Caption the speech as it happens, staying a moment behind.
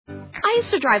I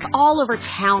used to drive all over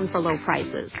town for low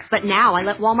prices, but now I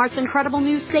let Walmart's incredible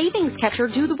new Savings Catcher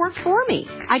do the work for me.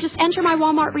 I just enter my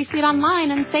Walmart receipt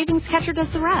online and Savings Catcher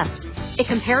does the rest. It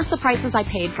compares the prices I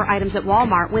paid for items at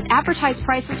Walmart with advertised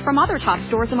prices from other top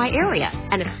stores in my area.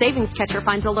 And if Savings Catcher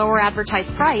finds a lower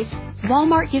advertised price,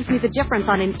 Walmart gives me the difference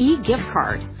on an e-gift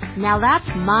card. Now that's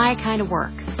my kind of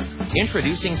work.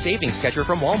 Introducing Savings Catcher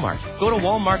from Walmart. Go to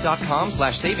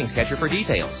walmart.com/savingscatcher for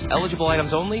details. Eligible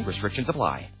items only. Restrictions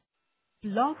apply.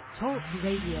 Blog Talk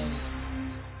Radio.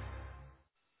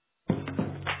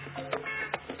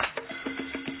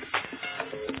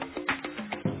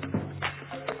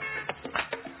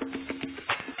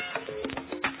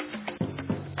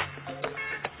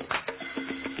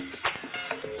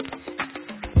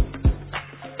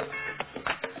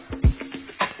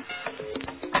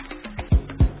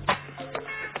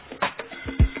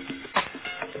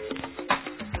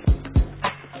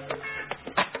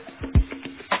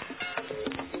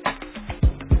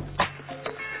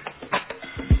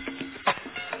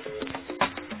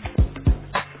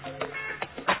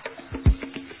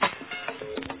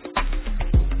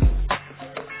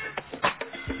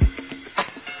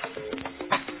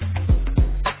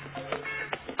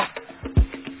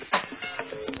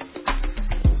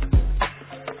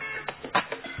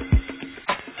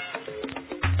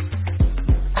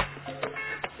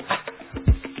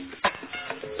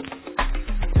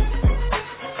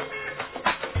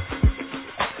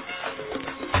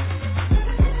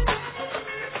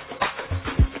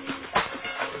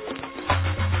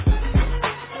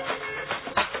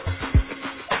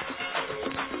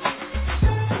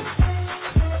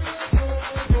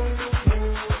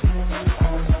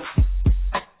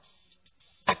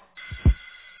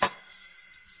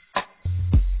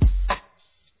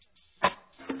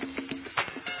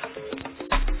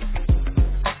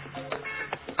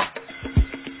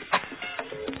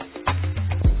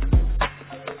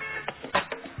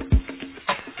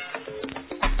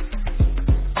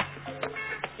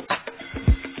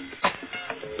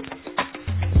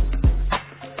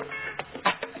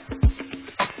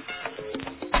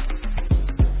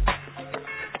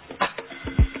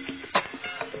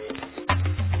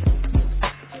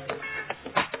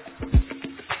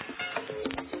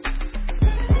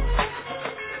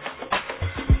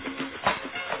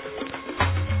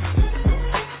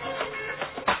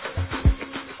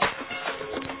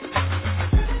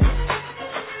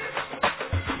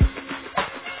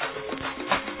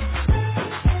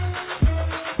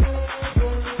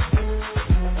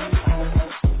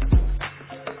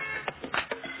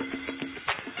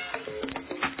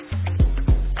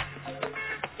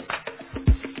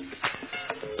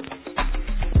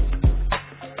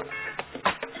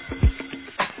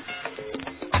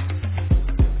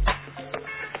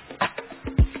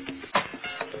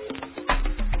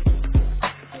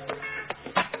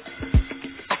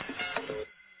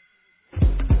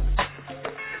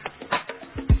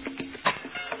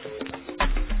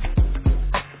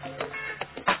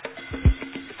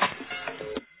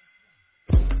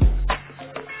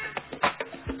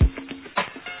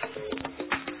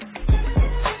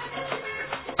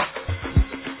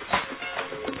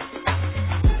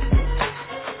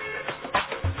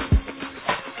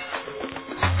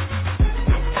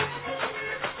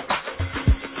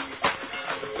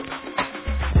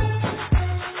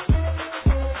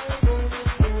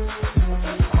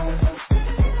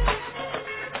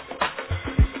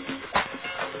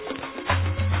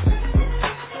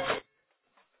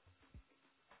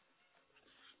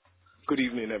 Good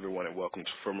evening, everyone, and welcome to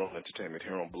Firmo Entertainment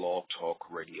here on Blog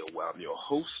Talk Radio. I'm your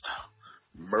host,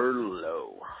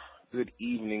 Merlot. Good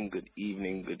evening, good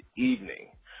evening, good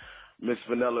evening. Miss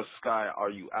Vanilla Sky, are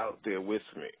you out there with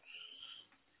me?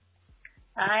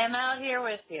 I am out here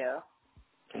with you.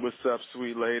 What's up,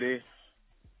 sweet lady?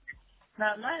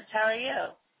 Not much. How are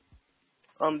you?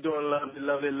 I'm doing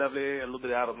lovely. A little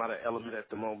bit out of my element at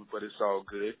the moment, but it's all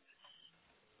good.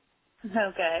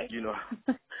 Okay. You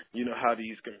know how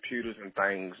these computers and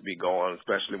things be going,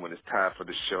 especially when it's time for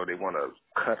the show. They want to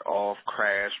cut off,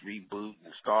 crash, reboot,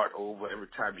 and start over. Every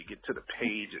time you get to the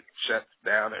page, it shuts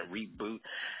down and reboot.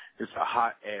 It's a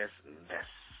hot-ass mess.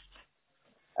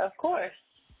 Of course.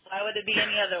 Why would it be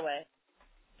any other way?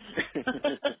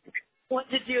 What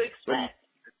did you expect?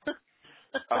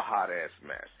 A hot-ass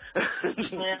mess.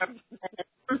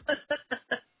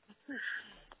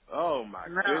 Oh, my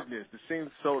goodness. It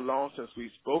seems so long since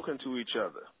we've spoken to each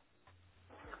other.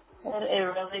 It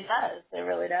really does. It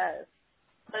really does.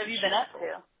 What have you been up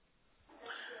to?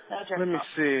 Let me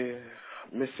see.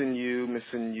 Missing you,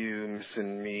 missing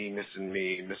me,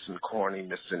 missing corny,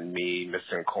 missing me,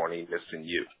 missing corny, missing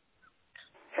you.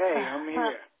 Hey, I'm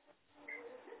here.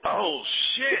 Oh,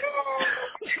 shit.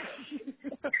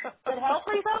 Did help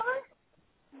recover?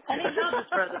 I didn't know this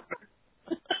brother.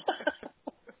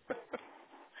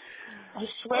 I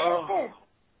swear it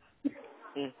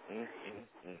did.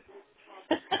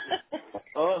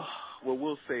 Oh, well,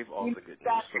 we'll save all the good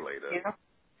news for later.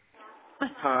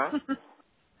 Huh?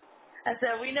 I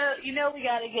said, we know we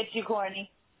got to get you, Corny.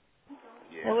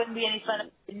 Yeah. It wouldn't be any fun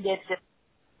if we didn't get you.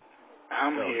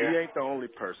 I'm here. You ain't the only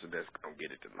person that's going to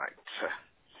get it tonight.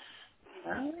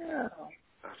 Oh.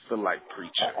 I feel like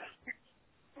preaching.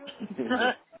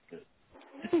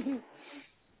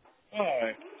 All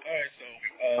right.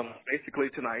 So basically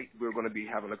tonight we're going to be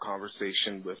having a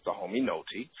conversation with the homie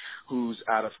Nolte, who's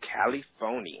out of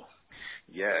California.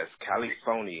 Yes,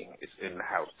 California is in the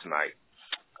house tonight.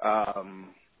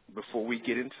 Before we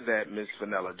get into that, Ms.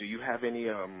 Vanilla, do you have any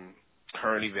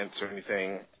current events or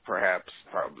anything? Perhaps,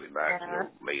 probably not.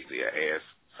 Lazy ass.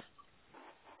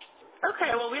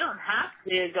 Okay, well, we don't have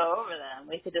to go over them.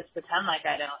 We could just pretend like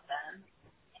I don't then.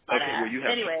 Okay, well, you have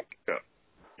anyway. to.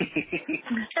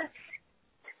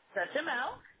 Such a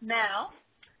mouth. Now,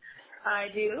 I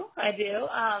do.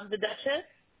 The Duchess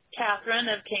Catherine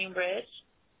of Cambridge,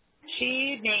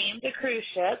 she named a cruise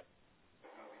ship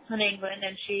in England,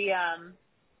 and she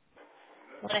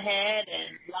went ahead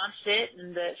and launched it,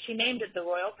 and she named it the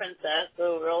Royal Princess,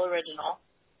 the real original.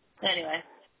 Anyway,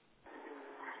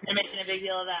 they're making a big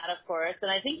deal of that, of course, and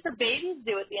I think the baby's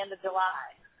due at the end of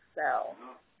July, so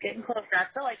getting closer. I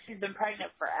feel like she's been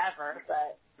pregnant forever,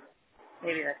 but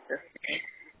maybe that's just me.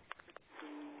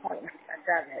 I've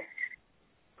done it.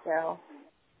 So,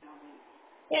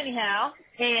 anyhow,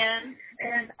 and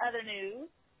other news,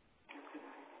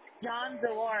 John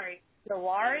Zawahiri,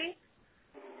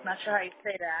 not sure how you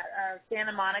say that,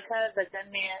 Santa Monica, the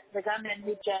gunman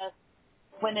who just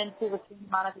went into the Santa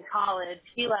Monica College,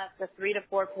 he left a 3 to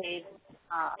 4 page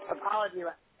apology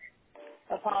letter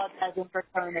apologizing for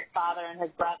killing his father and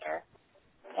his brother.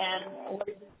 And what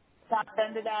he got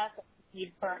offended at,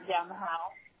 he burnt down the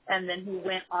house, and then he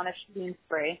went on a shooting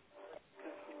spree.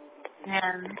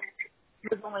 And he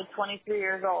was only 23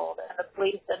 years old, and the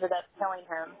police ended up killing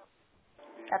him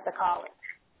at the college.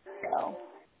 So,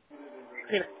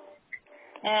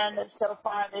 and so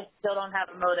far, they still don't have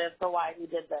a motive for why he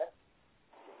did this.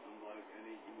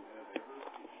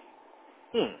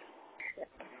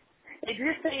 They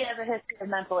do say he has a history of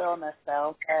mental illness,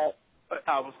 though. I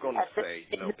was going to say,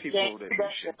 people that do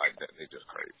shit like that, they're just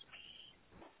crazy.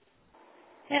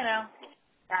 I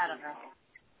don't know.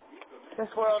 This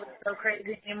world is so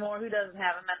crazy anymore. Who doesn't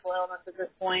have a mental illness at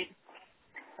this point?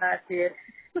 I see it.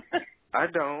 I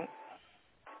don't.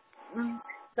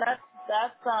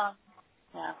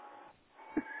 Yeah.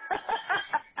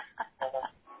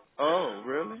 Oh,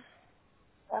 really?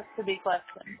 That's to be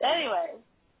questioned. Anyway,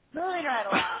 moving right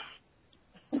along.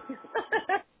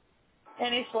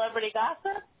 Any celebrity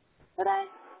gossip today?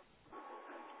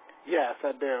 Yes,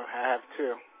 I do. I have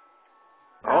two.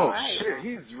 Oh, right. Shit,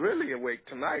 he's really awake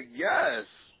tonight. Yes.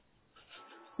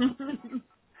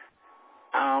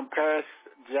 Paris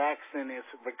Jackson is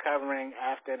recovering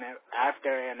after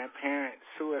an apparent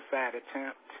suicide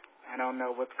attempt. I don't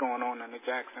know what's going on in the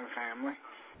Jackson family,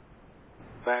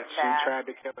 but she tried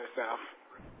to kill herself.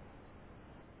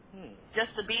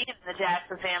 Just to be in the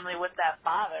Jackson family with that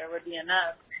father would be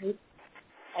enough. I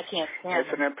can't stand it.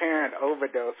 It's an apparent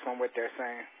overdose from what they're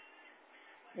saying.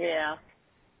 Yeah.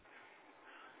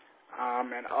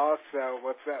 And also,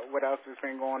 what else has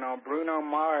been going on? Bruno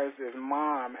Mars'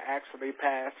 mom actually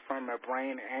passed from a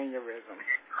brain aneurysm.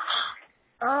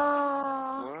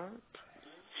 Oh. What?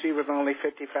 She was only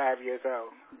 55 years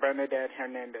old. Bernadette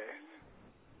Hernandez.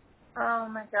 Oh,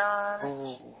 my God.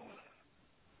 Oh.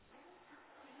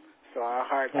 So our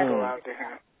hearts go out to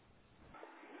him.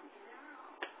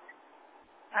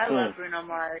 I love Bruno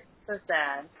Mars. So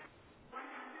sad.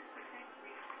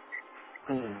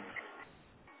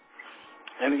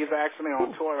 And he's actually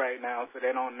on tour right now, so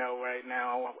they don't know right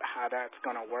now how that's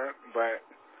going to work, but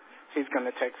he's going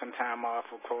to take some time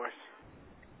off, of course.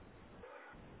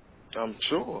 I'm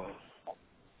sure.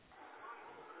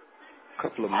 A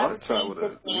couple of months, I would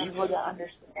have. Would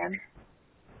understand.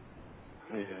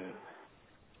 Yeah.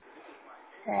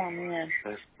 Oh, man.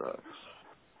 That sucks.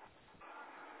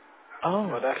 Oh.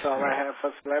 Well, that's all I have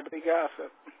for celebrity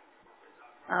gossip.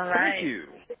 All right. Thank you.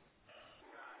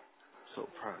 So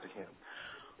proud of him.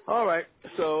 All right.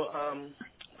 So,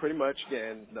 pretty much,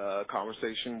 again,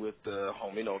 conversation with the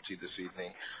homie Nolte this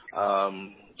evening.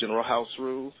 General house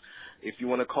rules. If you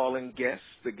want to call in guests,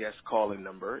 the guest call-in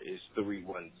number is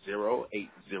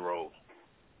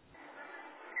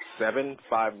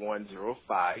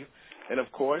 310-807-5105. And,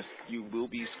 of course, you will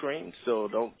be screened, so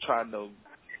don't try no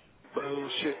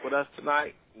bullshit with us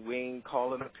tonight. We ain't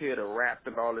calling up here to rap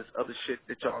and all this other shit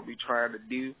that y'all be trying to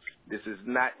do. This is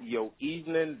not your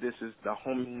evening. This is the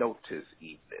Homey Nolte's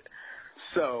evening.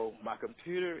 So my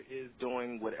computer is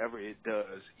doing whatever it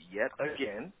does yet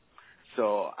again.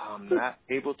 So I'm not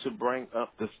able to bring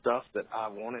up the stuff that I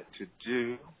wanted to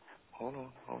do. Hold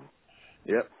on.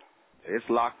 Yep, it's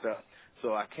locked up.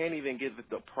 So I can't even give it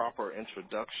the proper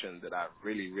introduction that I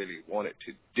really, really wanted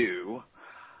to do.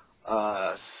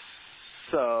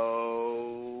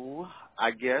 So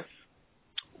I guess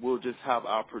we'll just have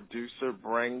our producer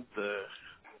bring the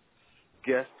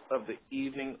guest of the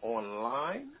evening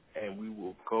online, and we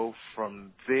will go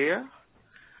from there.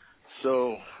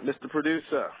 So, Mr.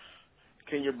 Producer,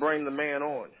 can you bring the man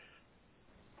on?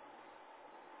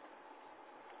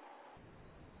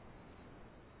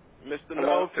 Mr.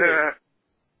 Nolte.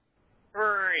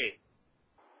 Hurry.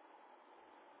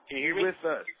 Can you hear me? With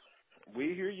us.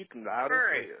 We hear you loud and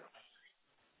clear.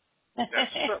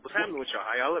 What's happening with y'all?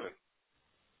 How y'all living?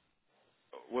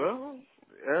 Well,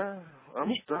 yeah,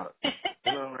 I'm stuck,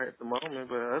 at the moment.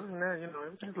 But other than that,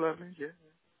 everything's lovely. Yeah.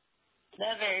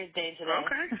 That varies day to day.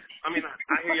 Okay. I mean,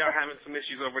 I hear y'all having some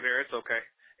issues over there. It's okay.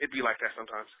 It'd be like that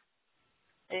sometimes.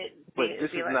 But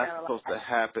this is not supposed to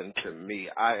happen to me.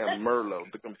 I am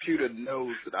Merlot. The computer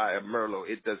knows that I am Merlot.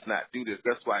 It does not do this.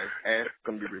 That's why its ass is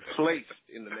going to be replaced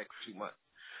in the next 2 months.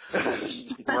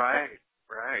 Right.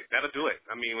 That'll do it.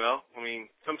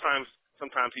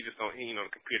 Sometimes he just don't,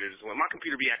 the computer just, my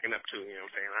computer be acting up too, you know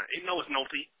what I'm saying? It's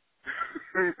Nolte.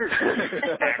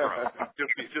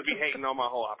 just be hating on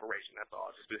my whole operation, that's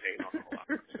all. Just be hating on the whole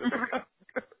operation.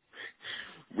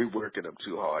 We working them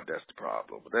too hard, that's the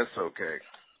problem. But that's okay.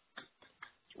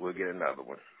 We'll get another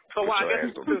one. So I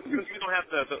guess since we don't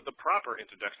have the proper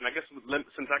introduction, I guess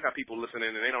since I got people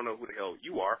listening and they don't know who the hell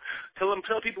you are, tell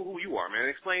people who you are,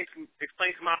 man. Explain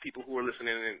to my people who are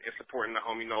listening and supporting the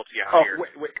Homey Nolte out here.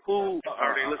 Wait. Who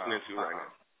are they listening to right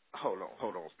now? Hold on,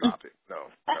 stop it.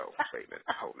 No, wait a minute.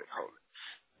 Hold it.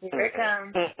 Here it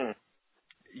comes.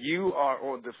 You are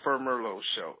on the Merlot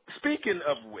show. Speaking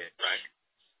of which, right.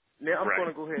 Now, I'm going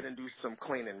to go ahead and do some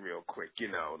cleaning real quick.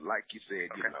 Like you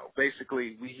said, okay.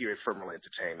 Basically, we here at Firmal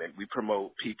Entertainment, we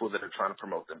promote people that are trying to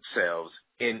promote themselves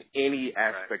in any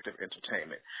aspect of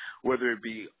entertainment, whether it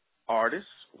be artists,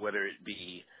 whether it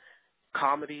be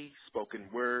comedy, spoken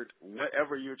word,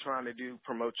 whatever you're trying to do,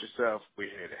 promote yourself, we're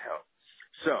here to help.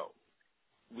 So,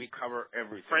 we cover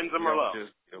everything. Friends of Merlot.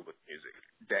 Just deal with music.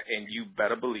 And you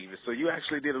better believe it. So, you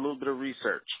actually did a little bit of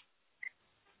research.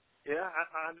 Yeah,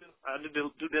 I do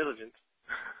due diligence.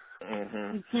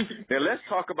 Mm-hmm. Now, let's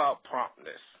talk about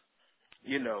promptness.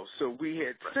 So we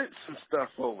had sent some stuff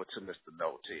over to Mr.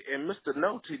 Nolte, and Mr.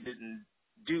 Nolte didn't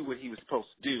do what he was supposed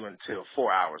to do until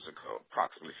 4 hours ago,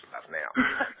 approximately 5 now.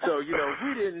 So,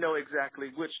 we didn't know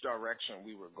exactly which direction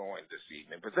we were going this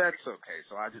evening, but that's okay.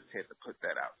 So I just had to put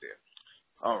that out there.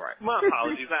 All right. My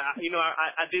apologies.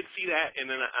 I did see that, and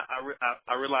then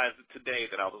I realized today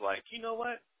that I was like, you know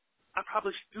what? I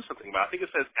probably should do something about it. I think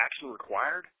it says action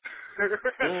required. It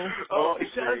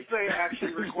does say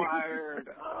action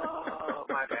required. Oh,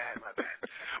 my bad.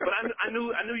 But I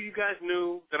knew you guys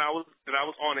knew that I was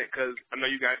on it because I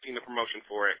know you guys seen the promotion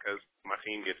for it because my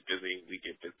team gets busy, we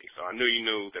get busy. So I knew you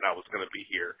knew that I was going to be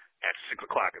here at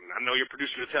 6 o'clock, and I know your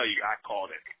producer will tell you I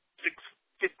called it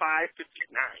 6:59.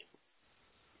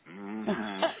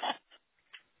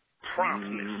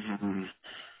 Promptness. Mm-hmm.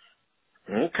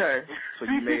 Okay, so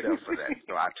you made up for that,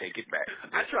 so I take it back.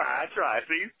 I try.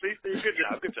 See, good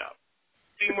job.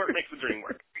 Teamwork makes the dream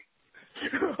work.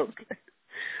 Okay.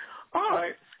 All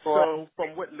right, so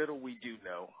from what little we do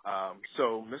know,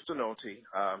 so Mr. Nolte,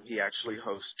 he actually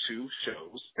hosts 2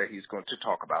 shows that he's going to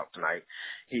talk about tonight.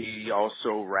 He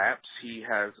also raps. He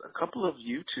has a couple of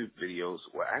YouTube videos,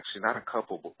 well, actually not a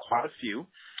couple, but quite a few.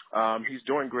 He's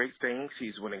doing great things.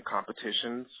 He's winning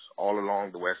competitions all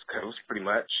along the West Coast, pretty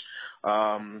much.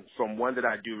 From one that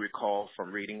I do recall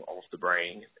from reading Off the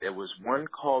Brain, there was one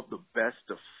called the Best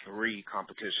of 3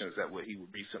 competitions that he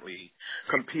recently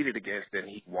competed against, and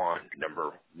he won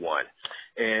number 1.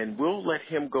 And we'll let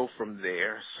him go from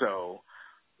there. So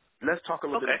let's talk a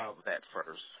little bit about that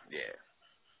first. Yeah.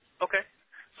 Okay.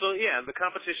 So yeah, the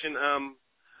competition.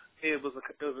 It was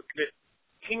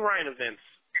King Ryan Events.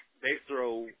 They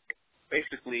throw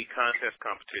basically contest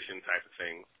competition type of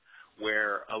things,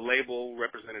 where a label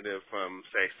representative from,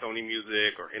 say, Sony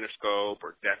Music or Interscope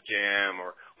or Def Jam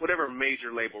or whatever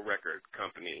major label record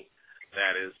company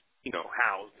that is,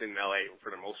 housed in L.A. for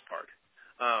the most part,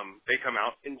 they come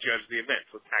out and judge the event.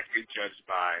 So it's actually judged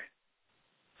by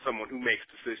someone who makes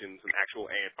decisions, an actual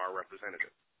A&R representative.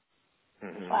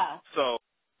 Mm-hmm. Wow. So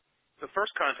the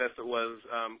first contest was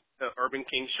the Urban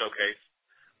King Showcase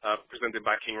presented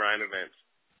by King Ryan Events,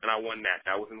 and I won that.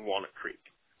 That was in Walnut Creek.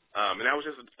 And that was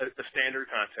just a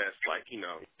standard contest, like, you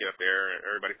know, you get up there, and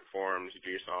everybody performs, you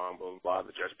do your song, blah, blah, blah,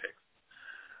 the judge picks.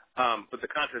 But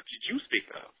the contest that you speak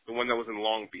of, the one that was in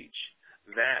Long Beach,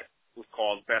 that was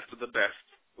called Best of the Best,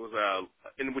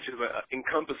 which is an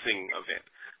encompassing event.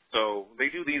 So they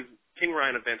do these, King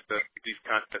Ryan Events does these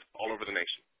contests all over the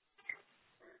nation.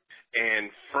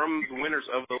 And from the winners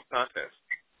of those contests,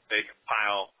 they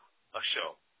compile a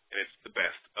show, and it's the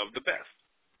best of the best,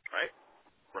 right?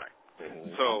 Right.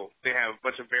 Mm-hmm. So they have a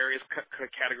bunch of various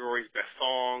categories: best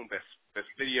song, best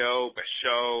video, best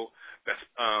show, best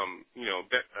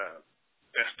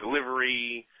best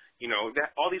delivery. You know,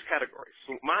 that all these categories.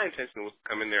 So my intention was to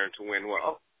come in there and to win.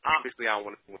 Well, obviously I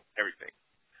want to win everything,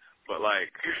 but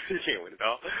like you can't win it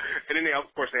all. And then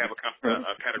of course they have a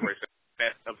category that's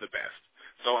best of the best.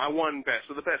 So I won best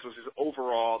of the best, which is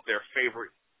overall their favorite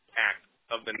act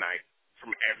of the night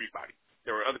from everybody.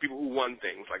 There were other people who won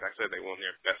things. Like I said, they won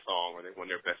their best song, or they won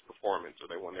their best performance, or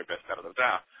they won their best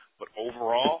da-da-da-da. But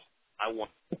overall, I won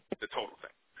the total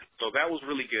thing. So that was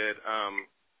really good.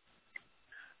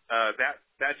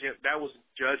 That was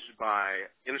judged by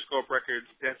Interscope Records,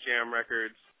 Def Jam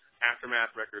Records,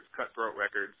 Aftermath Records, Cutthroat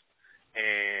Records,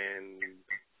 and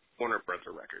Warner Brothers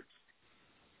Records.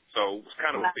 So it was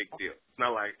kind of a big deal. It's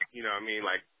not like, you know what I mean,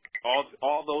 like all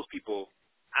those people,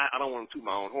 I don't want to toot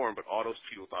my own horn, but all those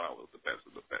people thought I was the best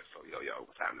of the best. So, yo,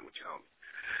 what's happening with you, homie?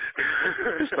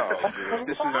 It's all good.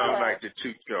 This is not like the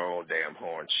toot your own damn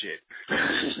horn shit.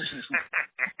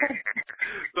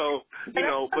 So, you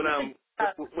know, but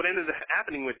what ended up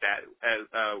happening with that, as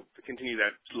to continue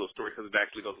that little story, because it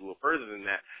actually goes a little further than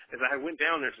that, is I went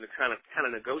down there to kind of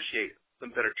negotiate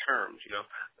some better terms. You know,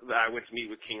 I went to meet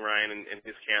with King Ryan and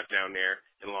his camp down there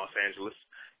in Los Angeles.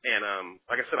 And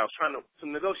like I said, I was trying to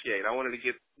negotiate. I wanted to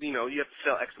get, you know, you have to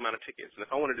sell X amount of tickets. And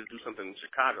if I wanted to do something in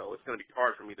Chicago, it's going to be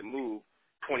hard for me to move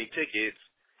 20 tickets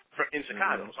in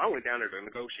Chicago. Mm-hmm. So I went down there to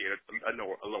negotiate a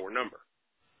lower number.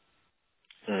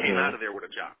 Mm-hmm. Came out of there with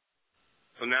a job.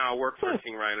 So now I work for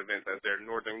King Ryan Events as their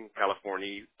Northern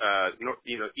California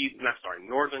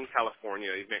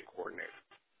event coordinator.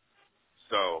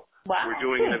 So we're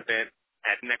doing an event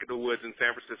at Neck of the Woods in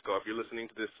San Francisco. If you're listening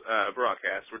to this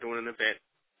broadcast, we're doing an event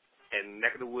in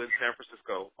Neck of the Woods, San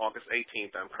Francisco, August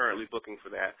 18th. I'm currently booking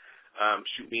for that.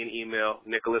 Shoot me an email,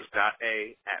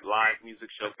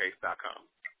 nicholas.a@livemusicshowcase.com.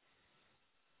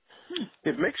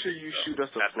 Yeah, make sure you shoot us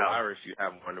a flyer if you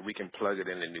have one, and we can plug it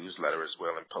in the newsletter as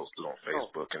well and post it on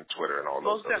Facebook and Twitter and all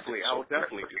those. Most definitely. I will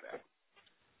definitely do that.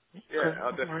 Yeah,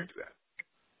 I'll definitely do that.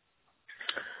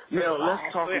 Now, let's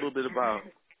talk a little bit about...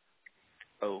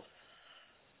 Oh,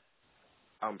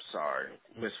 I'm sorry.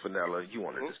 Miss Vanilla, you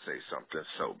wanted to say something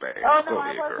so bad. Oh, no, Go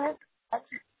ahead, girl.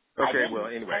 Okay,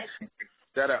 well, anyway.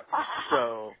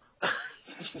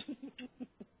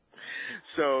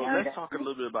 So let's talk a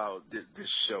little bit about this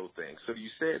show thing. So you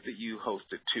said that you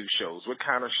hosted 2 shows. What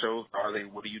kind of shows are they?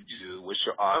 What do you do? What's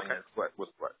your audience? Okay.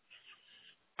 What?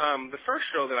 The first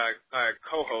show that I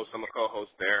co-host, I'm a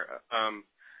co-host there,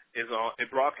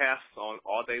 it broadcasts on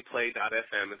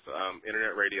alldayplay.fm. It's an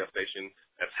internet radio station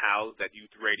that's housed at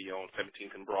Youth Radio on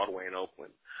 17th and Broadway in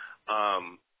Oakland.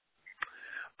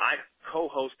 I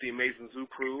co-host the Amazing Zoo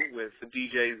Crew with the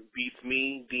DJs Beats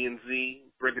Me, D&Z,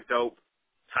 Bring It Dope,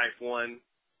 Type 1,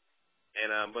 and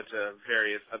a bunch of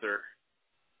various other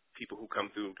people who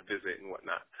come through to visit and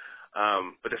whatnot.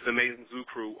 But it's the Amazing Zoo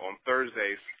Crew on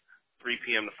Thursdays, 3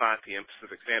 p.m. to 5 p.m.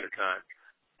 Pacific Standard Time.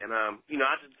 And, you know,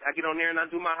 I get on there and I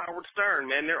do my Howard Stern,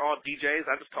 man. They're all DJs.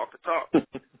 I just talk the talk.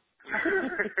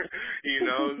 You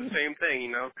know, the same thing, you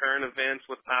know, current events,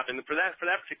 what's popping. For that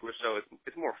particular show,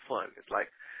 it's more fun.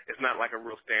 It's not like a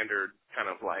real standard kind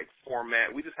of like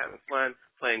format. We just having fun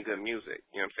playing good music.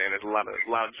 You know what I'm saying? There's a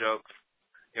lot of jokes.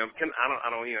 You know, I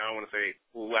don't want to say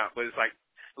wow, but it's like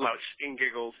a lot of and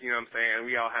giggles. You know what I'm saying?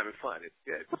 We all having fun. It's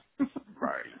good.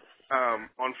 Right.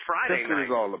 On Friday night, that's what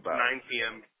it's all about. 9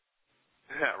 p.m.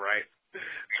 Yeah, right.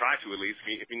 Try to at least,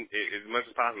 as much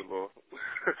as possible.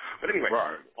 But anyway,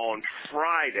 on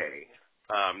Friday,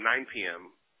 9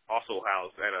 p.m., also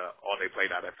housed at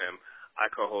alldayplay.fm, I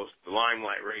co-host the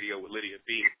Limelight Radio with Lydia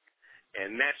B.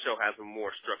 And that show has a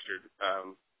more structured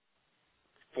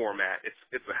format.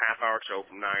 It's a half-hour show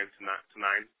from 9 to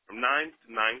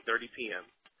 9:30 p.m.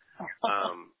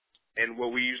 And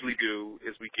what we usually do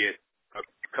is we get a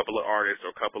couple of artists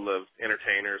or a couple of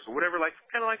entertainers or whatever, like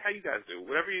kind of like how you guys do.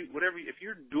 Whatever. If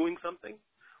you're doing something,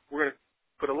 we're gonna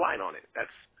put a light on it. That's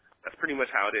pretty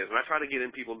much how it is. And I try to get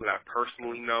in people that I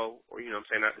personally know, or you know what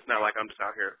I'm saying. It's not like I'm just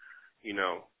out here, you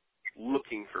know,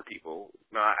 looking for people.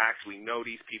 Now I actually know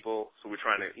these people, so we're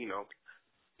trying to,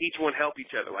 each one help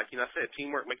each other. Like, I said,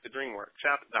 teamwork makes the dream work.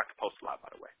 Shout out to Dr. Post-a-Lot, by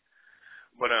the way.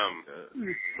 But,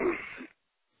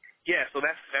 yeah, so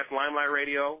that's Limelight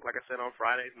Radio, like I said, on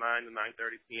Fridays, 9 to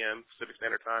 9:30 p.m. Pacific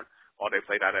Standard Time,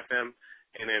 alldayplay.fm.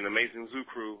 And then Amazing Zoo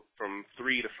Crew from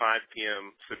 3 to 5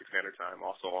 p.m. Pacific Standard Time,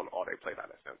 also on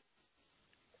alldayplay.fm.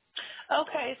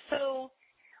 Okay, so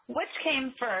which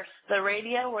came first, the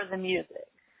radio or the music?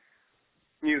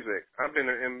 Music. I've been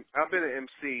an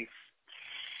MC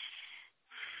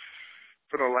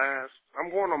for the last.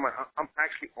 I'm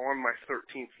actually on my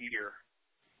 13th year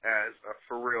as a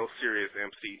for real serious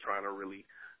MC, trying to really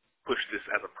push this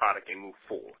as a product and move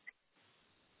forward.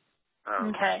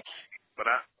 Okay. But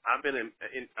I've been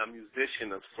a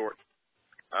musician of sorts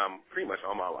pretty much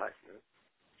all my life.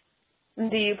 Man.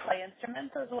 Do you play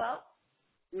instruments as well?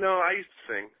 No, I used to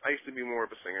sing. I used to be more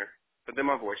of a singer, but then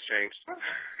my voice changed.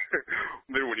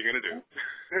 Then what are you gonna do?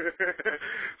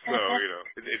 So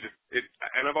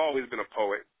and I've always been a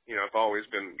poet. I've always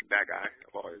been that guy.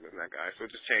 So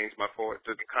it just changed my poet.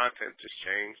 The content just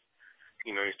changed.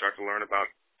 You start to learn about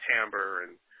timbre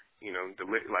and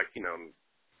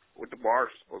what the bar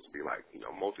is supposed to be like.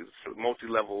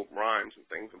 Multi-level rhymes and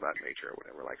things of that nature or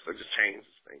whatever. Like, so it just changes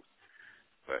things.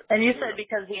 But and you said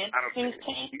because the industry's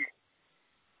changed.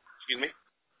 Excuse me?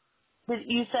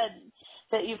 You said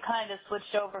that you kind of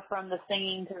switched over from the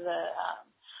singing to the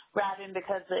rapping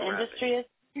because the industry is.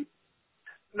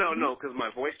 No, because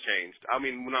my voice changed. I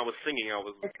mean, when I was singing, I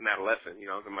was an adolescent.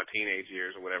 I was in my teenage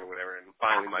years or whatever, and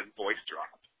finally my voice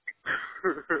dropped.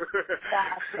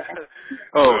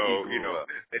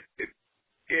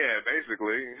 Yeah,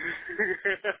 basically.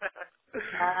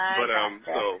 But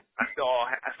so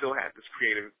I still had this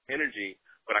creative energy,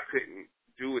 but I couldn't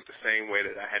do it the same way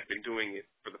that I had been doing it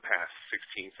for the past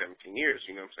 16, 17 years.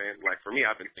 You know what I'm saying? Like for me,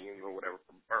 I've been singing or whatever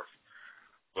from birth,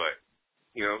 but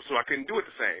so I couldn't do it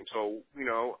the same. So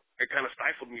it kind of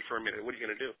stifled me for a minute. What are you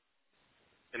gonna do?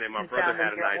 And then my brother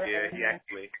had an idea.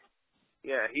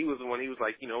 He was the one. He was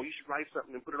like, you should write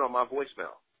something and put it on my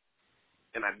voicemail.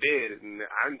 And I did, and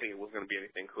I didn't think it was going to be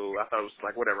anything cool. I thought it was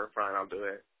like, whatever, fine, I'll do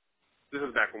it. This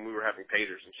is back when we were having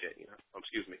pagers and shit,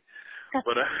 excuse me.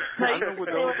 But I know what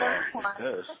those are.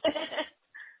 Yes.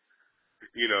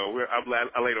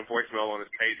 I laid a voicemail on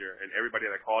his pager, and everybody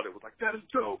that called it was like, that is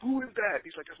dope. Who is that?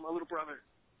 He's like, that's my little brother.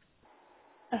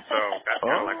 So that's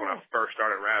kind of like when I first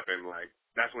started rapping, like,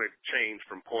 that's when it changed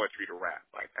from poetry to rap,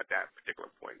 like, at that particular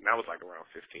point. And that was like around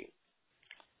 15,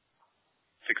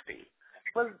 16.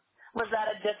 Was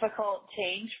that a difficult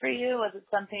change for you? Was it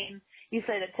something you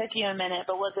said it took you a minute,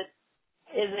 but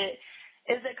is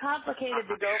it complicated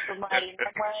to go from writing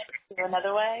one way to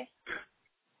another way?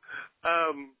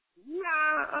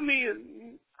 Nah, I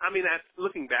mean,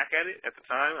 looking back at it at the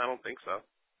time, I don't think so.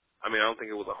 I don't think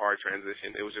it was a hard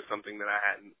transition. It was just something that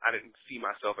I didn't see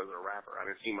myself as a rapper. I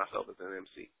didn't see myself as an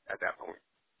MC at that point.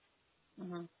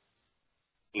 Mm-hmm.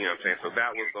 You know what I'm saying? So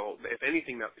that was the whole. If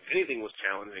anything was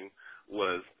challenging,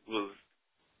 was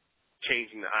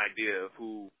changing the idea of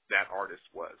who that artist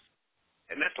was,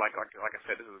 and that's like I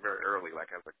said, this is very early,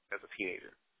 like as a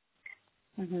teenager.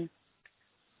 Mhm.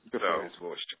 Before his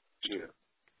voice changed.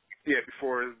 Yeah,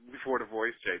 before the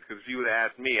voice change. Because if you would have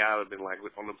asked me, I would have been like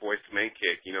on the Boyz II Men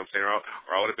kick, you know what I'm saying,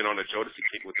 or I would have been on the Jodeci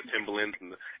kick with the Timberlands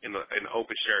and the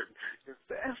open shirt.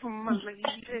 That's for my lady.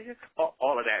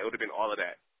 All of that. It would have been all of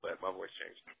that, but my voice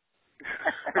changed.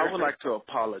 I would like to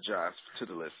apologize to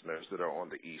the listeners that are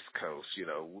on the East Coast.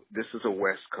 This is a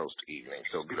West Coast evening,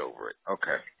 so get over it.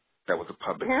 Okay. That was a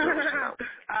public service announcement.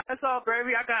 That's all,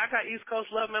 baby. I got East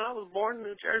Coast love, man. I was born in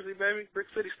New Jersey, baby.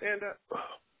 Brick City, stand up.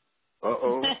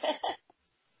 Uh-oh.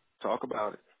 Talk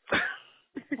about it.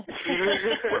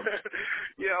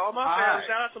 Yeah, all my family.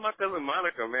 Shout out to my cousin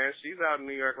Monica, man. She's out in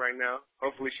New York right now.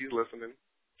 Hopefully she's listening.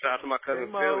 Shout out to my cousin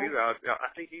Phil. He's out. Shout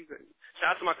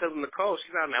out to my cousin Nicole.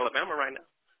 She's out in Alabama right now.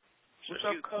 She's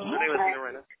listening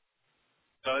right now.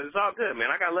 So it's all good, man.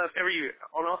 I got love every year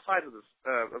on all sides of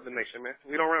the nation, man.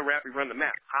 We don't run rap, we run the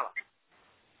map. Holla.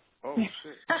 Oh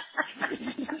shit.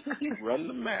 Run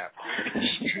the map.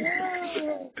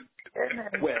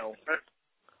 Well,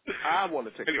 I want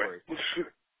to take a break.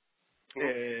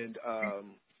 And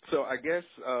so I guess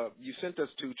you sent us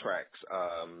 2 tracks,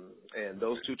 and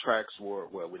those 2 tracks were,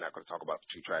 well, we're not going to talk about the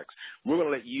 2 tracks. We're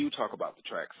going to let you talk about the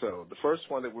tracks. So the first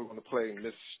one that we're going to play,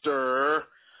 Mr.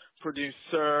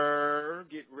 Producer,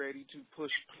 get ready to push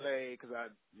play because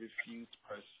I refuse to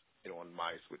press it on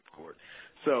my switchboard.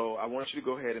 So I want you to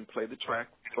go ahead and play the track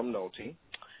from Nolte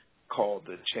called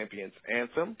The Champion's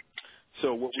Anthem.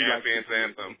 So what we like to do,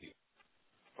 Anthem.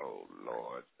 Oh,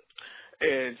 Lord.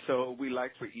 And so we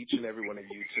like for each and every one of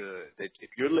you that if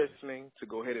you're listening, to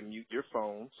go ahead and mute your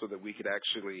phone so that we could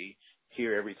actually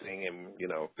hear everything and,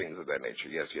 things of that nature.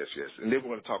 Yes, yes, yes. And then we're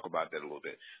going to talk about that a little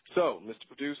bit. So, Mr.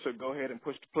 Producer, go ahead and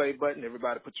push the play button.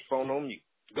 Everybody put your phone on mute.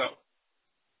 Go.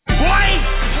 White!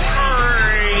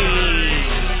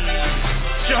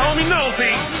 It's your homie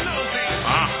Nolte.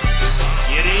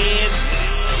 Get in.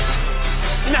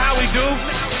 You know how we do.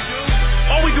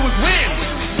 All we do is win.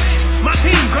 My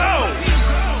team go.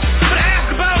 But ask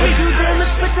about me.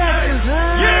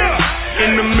 Yeah.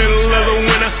 In the middle of the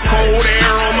winter, cold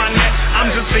air on my neck.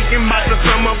 I'm just thinking about the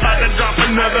summer, about to drop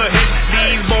another hit.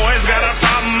 These boys got a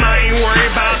problem, I ain't worried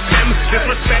about them.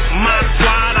 Disrespect my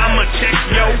squad, I'ma check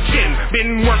your chin.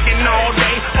 Been working all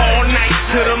day, all night,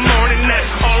 to the morning.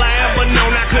 That's all I ever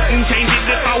known. I couldn't change it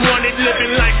if I wanted.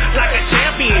 Living life like a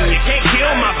champion. You can't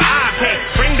kill my vibe, can't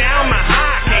bring down my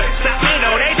high, can't stop me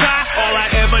though they try. All I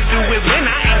ever do is win.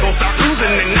 I ain't gon' start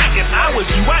losing tonight. If I was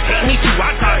you, I'd hate me too.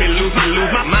 I'd probably lose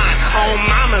my mind. On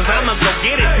mamas, I'ma go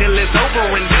get it till it's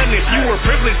over and done. If you were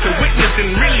privileged to witness,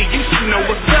 then really you should know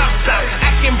what's up. Stop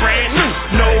acting brand new,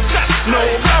 no guts, no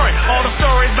glory. All the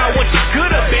stories about what you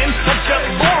could have been are just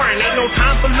boring. Ain't no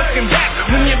time for looking back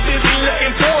when you're busy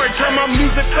looking forward. Turn my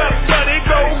music up, buddy,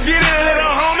 go get it,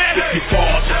 little homie. If you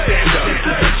fall, just stand up. This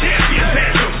is a champion's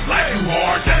anthem. Life too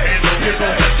hard to handle. Here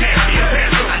goes a champion's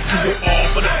anthem. I do it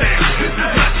all for the family. This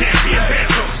is my champion's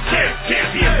anthem.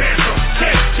 Champion's anthem.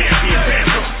 Champion's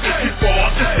anthem. If you fall,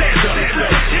 just stand up. This is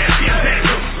a champion's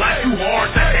anthem. Life too hard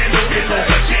to handle. Here goes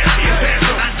a champion's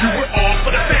anthem. I do it all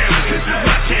for the family. This is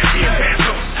my champion's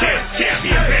anthem.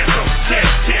 Champion's anthem.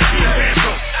 Champion's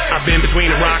anthem. I've been between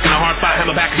a rock and a hard fight.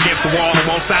 Have my back against the wall. I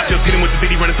won't stop. Just hitting with the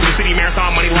city. Running through the city.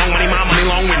 Marathon. Money long. Money mile. Money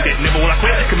long-winded. Never will I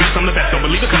quit. Convinced I'm the best. Don't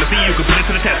believe it. Come to see you. Can put it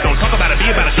to the test. Don't talk about it.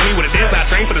 Be about it. Show me what it is. I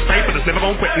train for this. Train for this. Never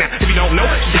gonna quit. Now, if you don't know,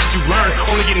 just you learn.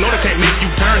 Only getting older can't make you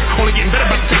turn. Only getting better.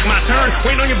 About to take my turn.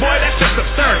 Waiting on your boy. That's just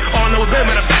absurd. All I know is go.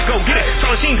 Matter of fact, go get it.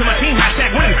 Charlie Sheen to my team.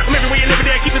 Hashtag winning. I'm everywhere and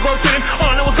every day. Keep the growth sitting. All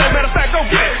I know is go. Matter of fact, go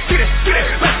get it. Get it. Get it.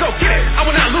 Let's go get it. I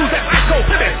will not lose that. Let's go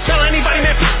flip it. Tell anybody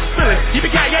that feeling. You be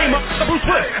guy game up. A Bruce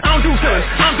Willis. I don't do feelings.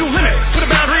 I don't do limits. Put a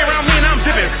boundary around me and I'm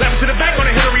dipping. Laughing to the back on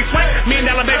a Hillary flank. $1 million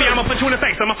baby. I'ma put you in the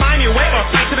face. I'ma find your way or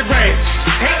fight to the grave.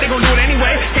 Hate they gon' do it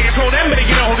anyway. Can't control them, but they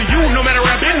get a hold of you. No matter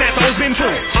where I've been, that's always been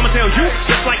true. I'ma tell you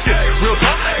just like this. Real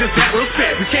talk, just that real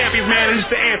spit. We champions, man, and it's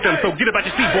the anthem. So get up out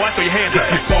your seat, boy. Throw your hands up.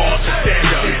 If you fall, just stand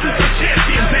up. This is a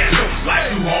champion's anthem. Life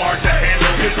too hard to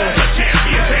handle. This is a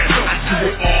champion's anthem. I do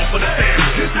it all for the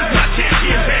family. This is my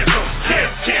champion's anthem.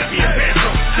 Champion's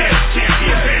anthem.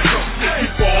 Champion's anthem. If you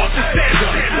fall, just stand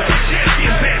up. This is a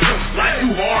champion's anthem. Life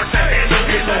too hard to handle.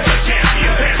 This is a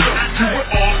champion's anthem. I do it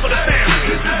all for the family.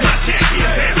 This is my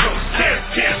champion's anthem.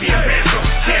 Champion's anthem.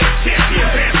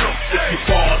 Champion's anthem. If you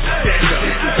fall, just stand up.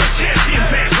 This is a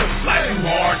champion's anthem. Life too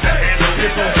hard to handle.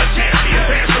 This is a champion's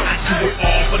anthem. I do it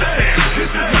all for the family.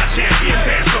 This is my champion's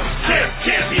anthem.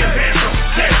 Champion's anthem.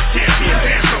 Champion's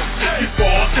anthem. If you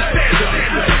fall, just stand up. This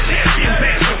is a champion's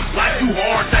anthem. Life too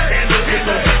hard to handle. This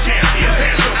is a champion's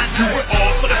anthem. I do it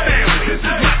all for the family. This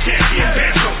is my champion's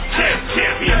anthem.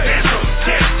 Champion's anthem.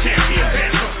 Champion's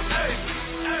anthem.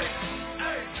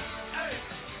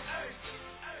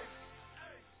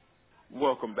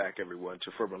 Welcome back, everyone,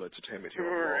 to Firmal Entertainment here on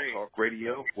Blog Talk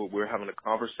Radio, where we're having a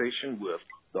conversation with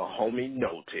the homie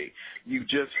Nolte. You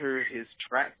just heard his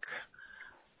track,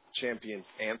 Champion's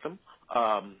Anthem.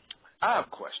 I have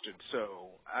a question.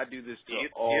 So I do this to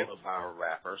all of our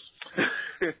rappers.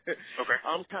 Okay.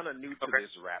 I'm kind of new to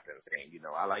this rapping thing.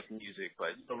 I like music,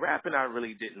 but rapping I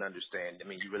really didn't understand. I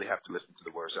mean, you really have to listen to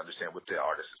the words to understand what the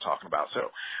artist is talking about.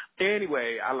 So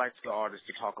anyway, I like the artist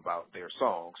to talk about their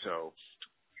song. So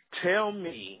tell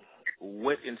me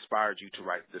what inspired you to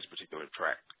write this particular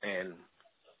track, and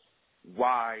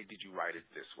why did you write it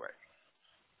this way?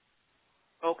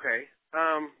 Okay.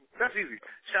 That's easy.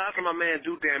 Shout out to my man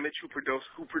Do Damage who produced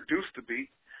the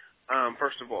beat.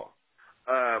 First of all,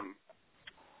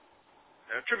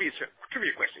 trivia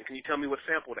question. Can you tell me what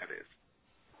sample that is?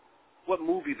 What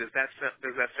movie does that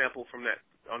sample from that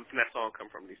song come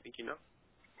from? Do you think you know?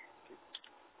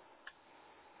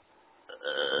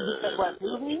 What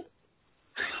movie?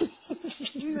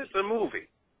 It's a movie,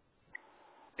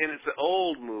 and it's an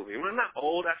old movie. Well, not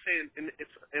old. I say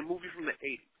it's a movie from the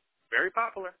 80s. Very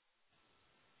popular.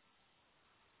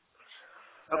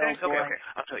 Okay.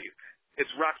 I'll tell you. It's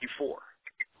Rocky IV.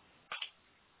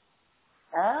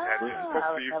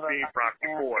 Hopefully you've seen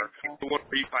Rocky IV, the one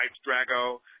where he fights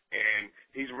Drago, and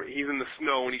he's in the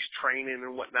snow and he's training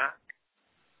and whatnot.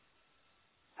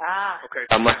 Ah. Okay.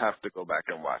 I'm gonna have to go back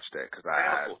and watch that because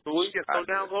So when you get slow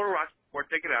down, go to Rocky IV,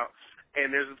 take it out,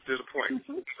 And there's a point.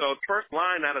 So the first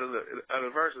line out of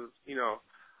the verse is,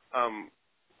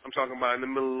 I'm talking about in the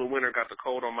middle of the winter, got the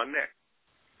cold on my neck.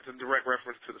 It's a direct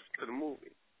reference to the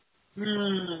movie.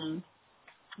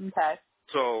 Okay.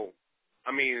 So,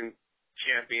 I mean,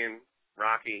 Champion,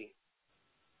 Rocky.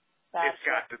 Gotcha. It's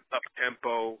got the up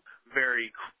tempo,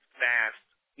 very fast,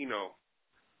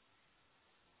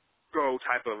 go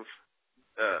type of,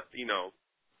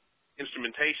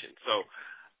 instrumentation. So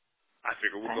I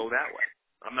figure we'll go that way.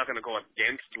 I'm not going to go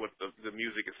against what the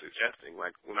music is suggesting.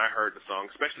 Like when I heard the song,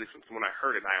 especially since when I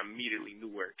heard it, I immediately knew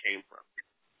where it came from.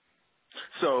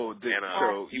 So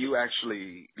you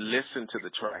actually listen to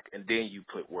the track and then you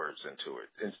put words into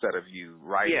it instead of you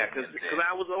writing. Yeah, because we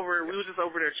were just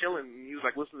over there chilling, and he was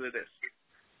like, "Listen to this,"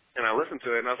 and I listened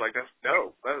to it, and I was like, "That's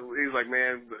dope." He was like,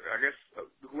 "Man, I guess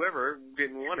whoever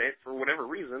didn't want it for whatever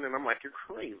reason," and I'm like, "You're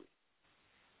crazy."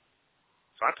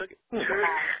 So I took it.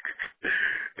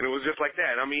 And it was just like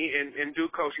that. I mean, and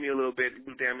Duke coached me a little bit.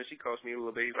 Duke Damage, he coached me a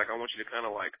little bit. He's like, I want you to kind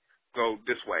of like go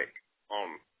this way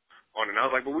on it. And I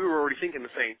was like, but we were already thinking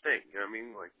the same thing. You know what I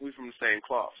mean? Like, we from the same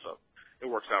cloth. So it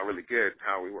works out really good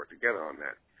how we work together on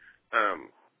that.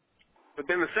 But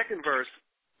then the second verse,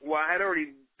 well, I had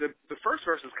already, the first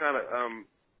verse is kind of,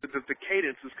 the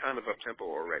cadence is kind of up-tempo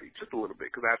already, just a little bit,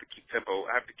 because I have to keep tempo,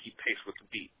 I have to keep pace with the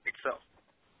beat itself.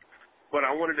 But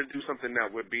I wanted to do something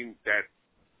that would be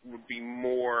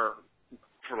more,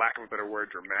 for lack of a better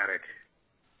word, dramatic.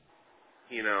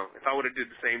 If I would have did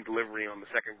the same delivery on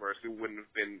the second verse, it wouldn't have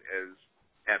been as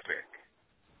epic.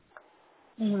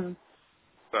 Mm-hmm.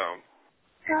 So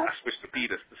I switched the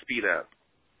speed up,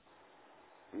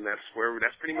 and that's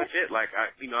pretty much it. Like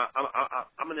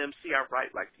I'm an MC. I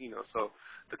write so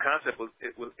the concept was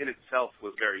in itself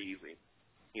was very easy.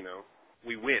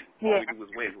 We win. All we do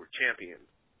is win. We're champions.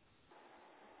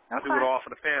 I do it all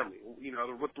for the family.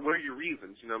 What are your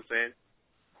reasons? You know what I'm saying?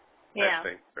 Yeah.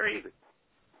 That thing. Very easy.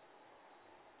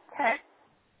 Okay.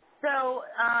 So,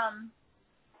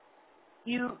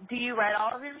 do you write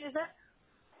all of your music?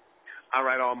 I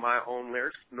write all my own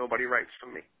lyrics. Nobody writes for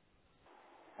me.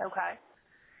 Okay.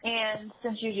 And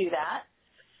since you do that,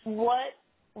 what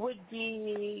would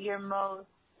be your most,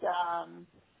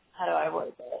 how do I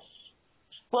word this?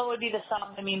 What would be the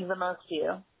song that means the most to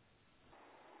you?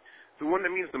 The one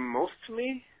that means the most to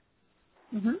me?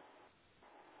 Mm-hmm.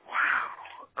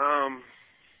 Wow.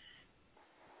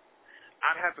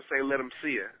 I'd have to say "Let 'Em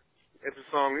See Ya." It's a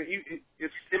song.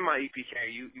 It's in my EPK.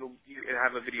 You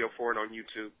have a video for it on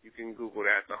YouTube. You can Google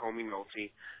that, the Homey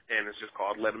Nolte, and it's just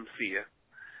called "Let 'Em See Ya."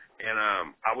 And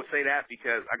I would say that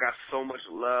because I got so much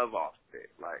love off of it.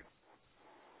 Like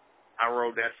I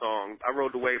rode that song. I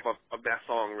rode the wave of that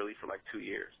song really for like 2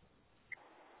 years.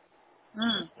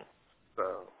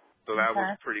 So that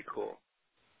was pretty cool.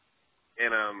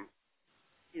 And I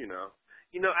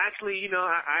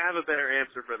have a better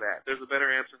answer for that. There's a better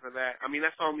answer for that. I mean,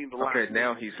 that song means a lot. Okay,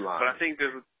 now he's lying. But I think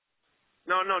there's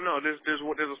no. There's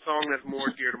a song that's more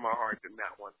dear to my heart than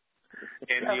that one.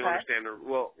 And you understand?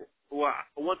 Well,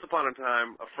 once upon a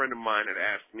time, a friend of mine had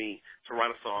asked me to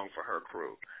write a song for her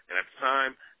crew, and at the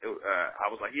time, I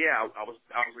was like, yeah, I was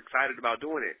excited about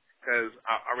doing it because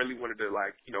I really wanted to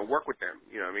work with them.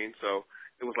 You know what I mean? So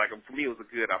it was like for me, it was a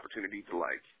good opportunity to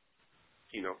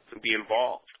to be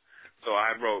involved. So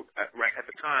I wrote, right at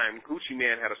the time, Gucci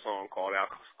Mane had a song called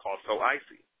So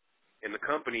Icy. And the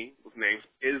company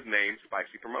is named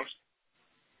Spicy Promotion.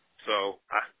 So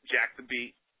I jacked the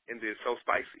beat and did So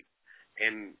Spicy.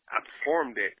 And I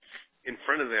performed it in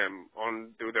front of them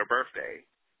on their birthday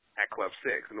at Club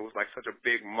 6. And it was like such a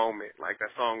big moment. Like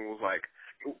that song was like,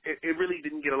 it really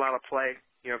didn't get a lot of play.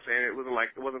 You know what I'm saying?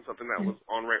 It wasn't something that was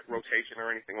on rotation or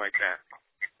anything like that.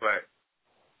 But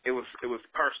it was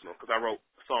personal because I wrote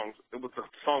songs. The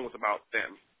song was about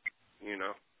them,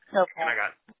 Okay. And I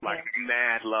got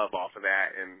mad love off of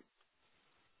that, and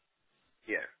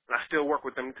yeah, and I still work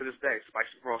with them to this day.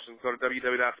 Spicy Promotions. Go to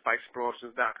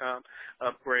www.spicypromotions.com.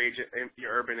 Upgrade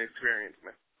your urban experience,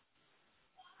 man.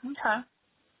 Okay.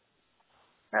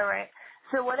 All right.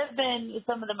 So, what have been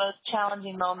some of the most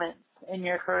challenging moments in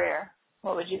your career?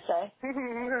 What would you say?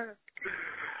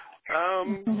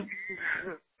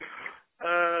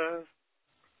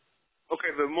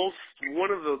 Okay,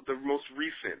 one of the most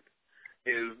recent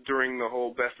is during the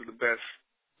whole Best of the Best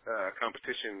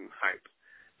competition hype,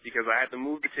 because I had to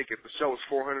move the tickets. The show was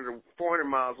 400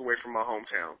 miles away from my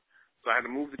hometown, so I had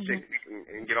to move the tickets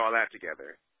and get all that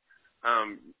together.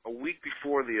 A week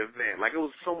before the event, it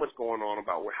was so much going on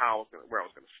about where I was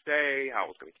going to stay, how I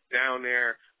was going to get down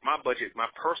there. My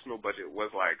personal budget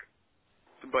was like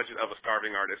the budget of a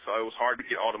starving artist, so it was hard to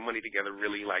get all the money together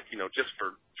really, just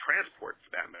for transport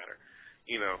for that matter,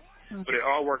 But it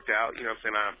all worked out. You know what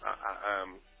I'm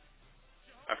saying?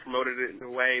 I promoted it in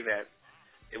a way that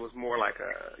it was more like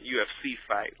a UFC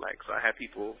fight. Like, so I had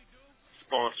people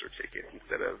sponsor tickets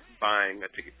instead of buying a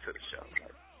ticket to the show.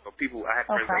 Like, so I had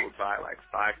friends that would buy like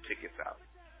 5 tickets out.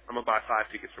 I'm gonna buy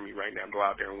 5 tickets from you right now. Go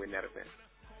out there and win that event.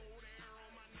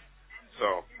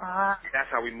 So that's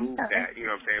how we moved that. You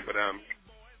know what I'm saying? But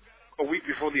a week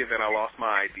before the event, I lost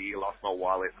my ID, I lost my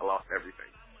wallet, I lost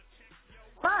everything.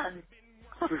 Fun.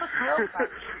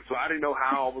 So I didn't know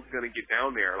how I was going to get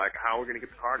down there, like how we're going to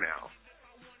get the car now.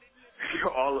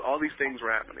 All these things were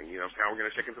happening, you know, how we're going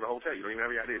to check into the hotel. You don't even have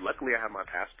your ID. Luckily, I have my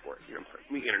passport, you know what I'm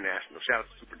saying? Me international. Shout out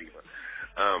to Super Diva.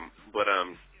 But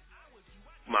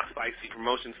my spicy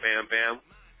promotions fam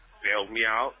bailed me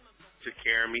out, took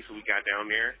care of me, so we got down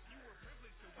there.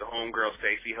 The homegirl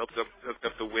Stacy hooked up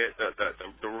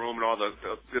the room and all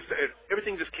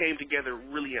everything just came together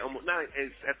really almost not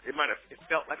it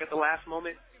felt like at the last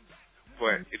moment,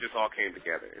 but it just all came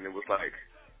together and it was like,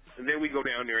 and then we go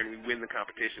down there and we win the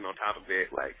competition on top of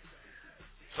it, like,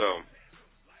 so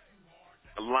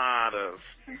a lot of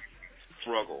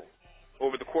struggle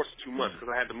over the course of 2 months because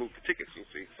I had to move the tickets, you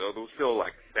see, so there was still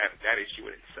like that issue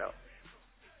in itself.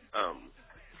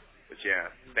 But yeah,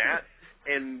 that.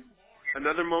 And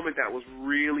another moment that was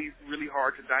really, really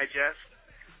hard to digest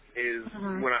is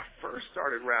when I first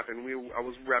started rapping, I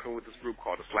was rapping with this group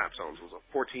called the Slap Zones. It was a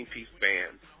 14-piece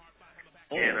band.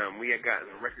 And we had gotten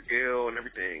a record deal and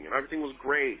everything was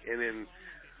great. And then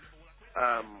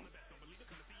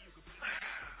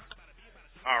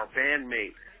our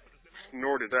bandmate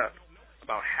snorted up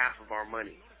about half of our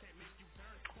money.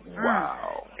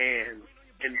 Wow.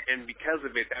 And because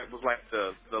of it, that was like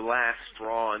the last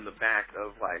straw in the back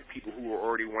of like people who were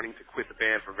already wanting to quit the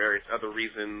band for various other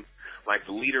reasons. Like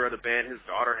the leader of the band, his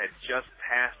daughter had just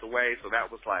passed away, so that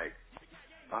was like,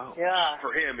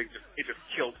 for him, it just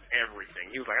killed everything.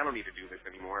 He was like, I don't need to do this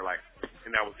anymore. Like,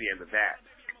 and that was the end of that.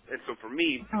 And so for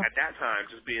me, at that time,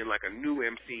 just being like a new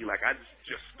MC, like I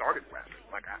just started rapping.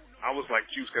 Like I was like,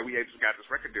 Juice, we had just got this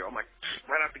record deal. I'm like,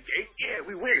 right out the gate, yeah,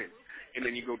 we winning. And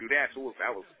then you go do that, so that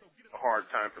was a hard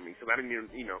time for me because I didn't even,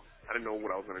 I didn't know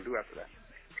what I was going to do after that.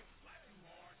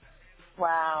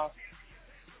 Wow.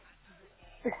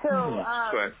 So,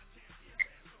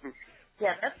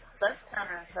 yeah, that's kind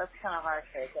of hard to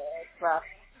say. It's rough.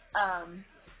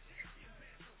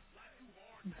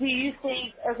 Do you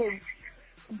think? Okay,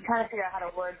 I'm trying to figure out how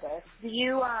to word this. Do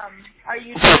you are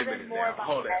you driven more by?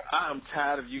 Hold it. I'm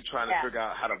tired of you trying to figure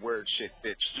out how to word shit,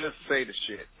 bitch. Just say the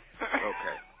shit.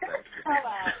 Okay. How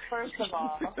about, first of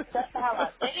all, how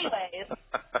about, anyways,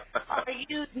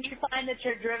 do you find that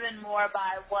you're driven more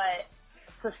by what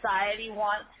society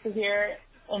wants to hear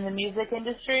in the music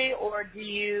industry, or do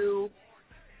you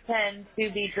tend to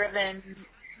be driven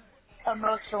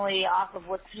emotionally off of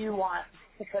what you want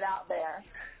to put out there?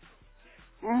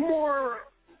 More,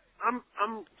 I'm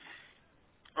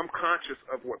conscious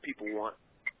of what people want.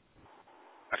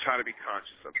 I try to be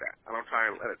conscious of that. I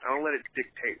don't let it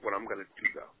dictate what I'm going to do,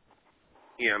 though.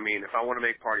 You know what I mean? If I want to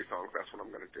make party songs, that's what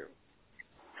I'm going to do.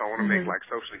 If I want to make, like,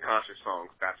 socially conscious songs,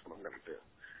 that's what I'm going to do.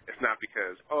 It's not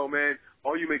because, oh, man,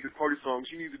 all you make is party songs.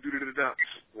 You need to do da-da-da-da.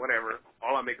 Whatever.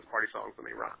 All I make is party songs and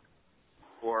they rock.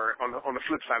 Or on the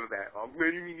flip side of that, oh,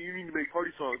 man, you need to make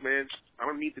party songs, man. I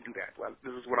don't need to do that. Well,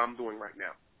 this is what I'm doing right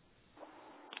now.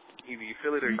 Either you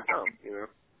feel it or you don't, you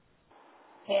know?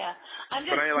 Yeah. I'm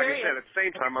just curious. Like I said, at the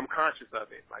same time, I'm conscious of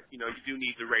it. Like, you do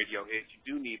need the radio hit. You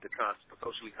do need the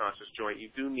socially conscious joint. You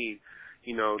do need,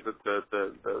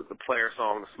 the player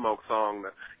song, the smoke song.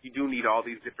 You do need all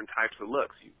these different types of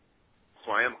looks.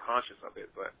 So I am conscious of it.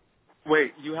 But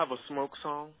wait, you have a smoke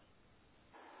song?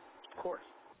 Of course.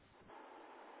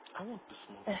 I want the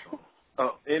smoke song.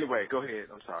 Oh, anyway, go ahead.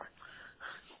 I'm sorry.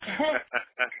 Okay.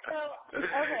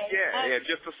 Yeah,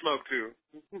 just the smoke too.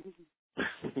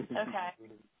 Okay.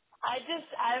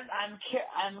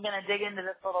 I'm gonna dig into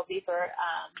this a little deeper.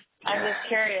 I'm just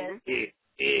curious.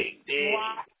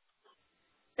 Why?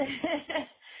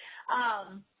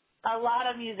 A lot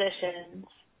of musicians.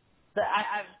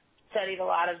 I've studied a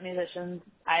lot of musicians.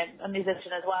 I'm a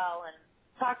musician as well, and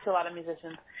talked to a lot of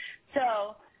musicians.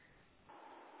 So,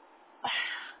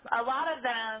 a lot of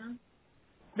them.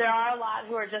 There are a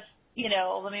lot who are just,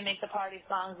 let me make the party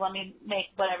songs, let me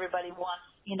make what everybody wants,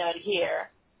 to hear.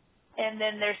 And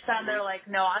then there's some that are like,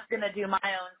 no, I'm going to do my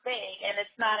own thing. And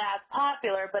it's not as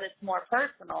popular, but it's more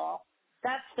personal.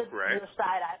 That's the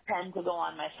side I tend to go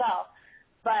on myself.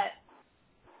 But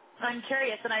I'm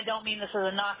curious, and I don't mean this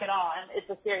as a knock at all. It's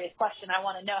a serious question. I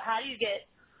want to know, how do you get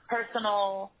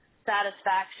personal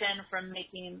satisfaction from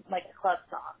making, like, a club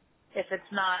song? if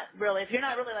it's not really, if you're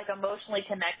not really like emotionally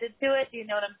connected to it. Do you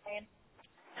know what I'm saying?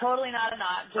 Totally not a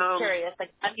not. Just curious.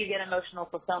 Like, how do you get emotional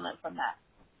fulfillment from that?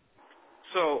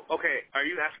 So, okay, are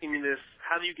you asking me this?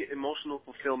 How do you get emotional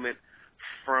fulfillment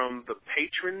from the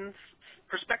patron's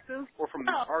perspective or from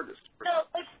the artist's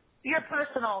perspective? No, like your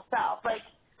personal self. Like.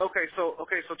 Okay, so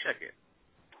check it.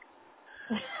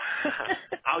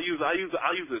 I'll use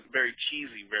a very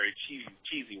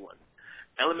cheesy one.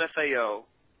 LMFAO,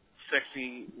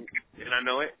 Sexy, and I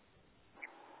Know It.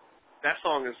 That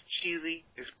song is cheesy,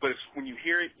 but when you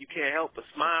hear it, you can't help but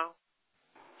smile.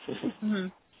 Mm-hmm.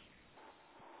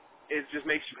 It just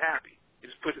makes you happy.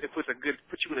 It just puts you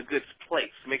in a good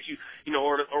place. It makes you,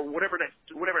 or whatever that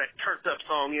turned up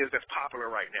song is that's popular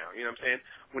right now. You know what I'm saying?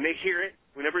 When they hear it,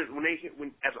 when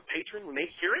as a patron, when they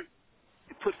hear it,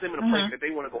 it puts them in a place that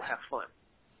they want to go have fun.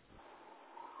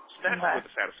 So that's where the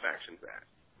satisfaction's at.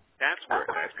 That's where it's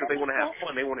at, because they want to have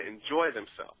fun. They want to enjoy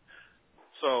themselves.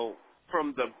 So.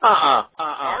 From the you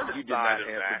did not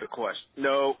answer the question.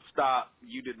 No, stop.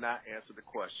 You did not answer the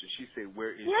question. She said,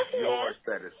 "Where is your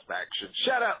satisfaction?"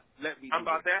 Shut up. Let me. I'm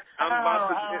about that. I'm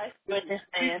about to.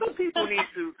 Some people need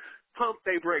to pump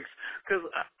their brakes, because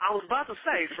I was about to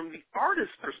say, from the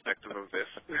artist's perspective of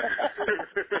this,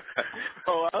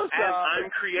 as I'm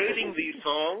creating these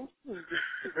songs,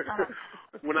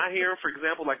 when I hear, for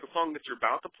example, like the song that you're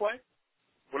about to play,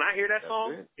 when I hear that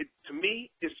song, it to me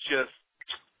it's just.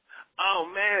 Oh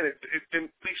man, it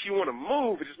makes you want to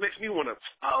move. It just makes me want to.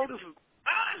 This is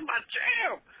my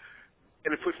jam,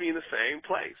 and it puts me in the same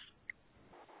place.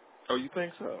 Oh, you think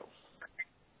so?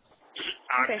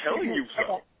 I'm telling you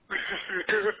so.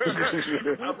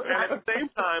 And at the same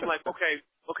time, like, okay,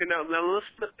 now let's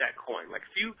flip that coin. Like,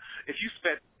 if you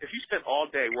spent all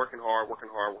day working hard,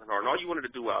 and all you wanted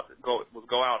to do was go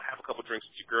out, have a couple drinks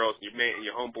with your girls and your man and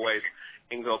your homeboys,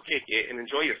 and go kick it and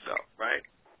enjoy yourself, right?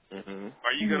 Mm-hmm.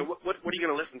 Are you gonna what are you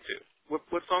gonna listen to?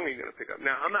 What song are you gonna pick up?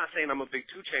 Now, I'm not saying I'm a big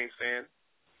 2 Chainz fan,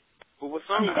 but what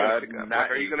song are you gonna pick up?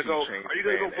 Like, are you gonna go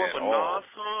bump a Nas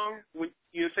song? Or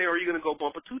are you gonna go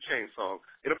bump a 2 Chainz song?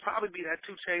 It'll probably be that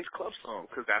 2 Chainz club song,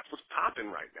 because that's what's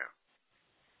popping right now.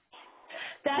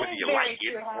 That whether is you very like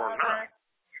true, it or not.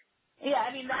 Yeah,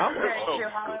 I mean, that's very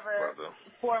true. However,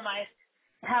 for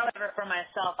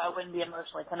myself, I wouldn't be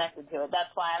emotionally connected to it. That's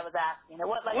why I was asking. I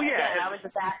was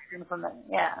just asking from the,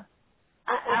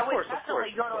 I would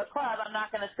definitely go to a club. I'm not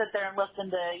going to sit there and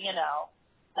listen to, Adele.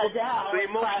 The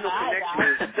emotional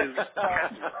connection is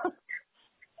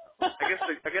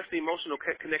I guess the emotional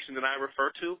connection that I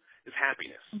refer to is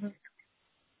happiness. Mm-hmm.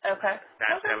 Okay.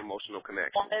 That's that emotional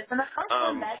connection. That is an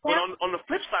emotion. But on the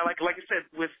flip side, like I said,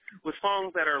 with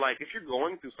songs that are like, if you're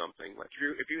going through something, like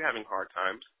if you're having hard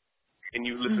times, and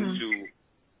you listen to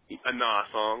a Nas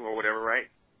song or whatever,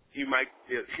 right? She might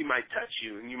touch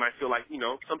you, and you might feel like,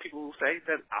 some people will say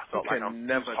that I felt like I'm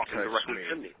never talking directly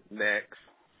to me. Next.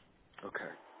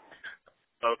 Okay.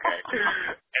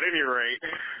 At any rate,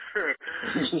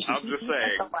 I'm just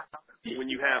saying,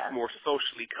 when you have more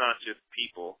socially conscious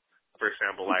people, for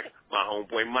example, like my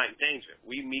homeboy Mike Danger,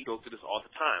 we go through this all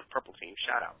the time. Purple Team,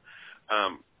 shout out.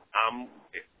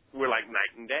 We're like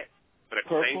night and day. But at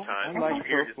the same time, when you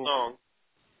hear this song,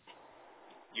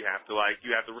 you have to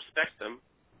respect them,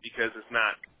 because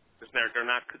they're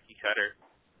not cookie cutter.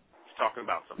 It's talking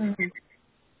about something.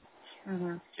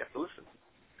 Mm-hmm. You have to listen.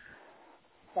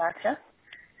 Gotcha.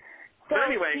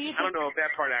 But anyway, I don't know if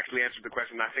that part actually answered the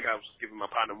question. I think I was giving my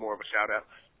partner more of a shout out.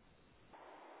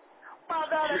 Well,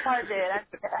 the other part did.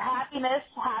 Happiness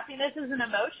is an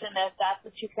emotion if that's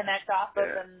what you connect off of,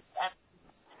 and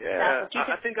I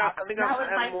think I have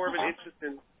more of an interest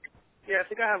in. Yeah, I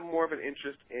think I have more of an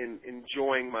interest in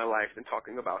enjoying my life than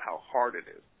talking about how hard it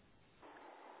is.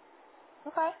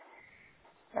 Okay.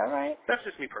 All right. That's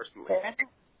just me personally. Yeah,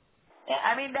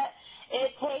 I mean, that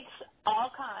it takes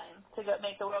all kinds to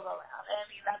make the world go round. I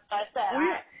mean, that's what I said.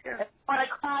 If you want to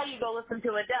cry, you go listen to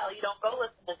Adele. You don't go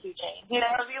listen to 2 Chainz.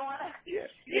 If you want to.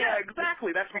 Yeah, exactly.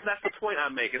 That's the point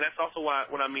I'm making. That's also what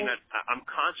I mean. I'm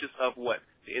conscious of what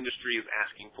the industry is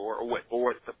asking for, or what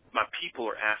my people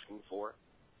are asking for.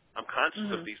 I'm conscious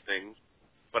of these things,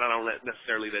 but I don't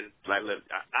necessarily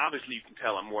obviously, you can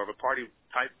tell I'm more of a party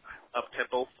type,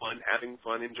 up-tempo, having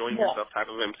fun, enjoying yourself type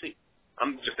of MC.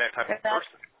 I'm just that type of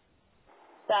person.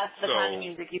 That's the kind of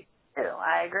music you do.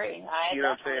 I agree. I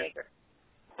definitely agree.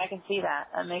 I can see that.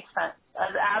 That makes sense.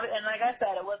 And like I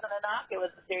said, it wasn't a knock. It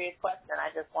was a serious question.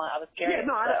 I was curious.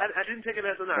 Yeah, no, I didn't take it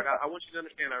as a knock. I want you to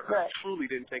understand. I truly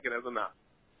didn't take it as a knock.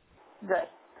 Good.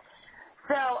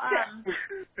 So,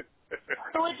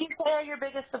 who would you say are your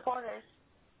biggest supporters?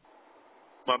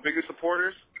 My biggest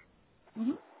supporters?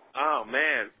 Mm-hmm. Oh,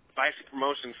 man. Spicy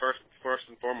Promotion, first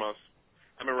and foremost.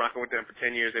 I've been rocking with them for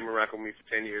 10 years. They've been rocking with me for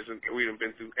 10 years, and we've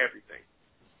been through everything.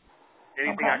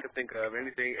 Anything I could think of,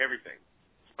 everything.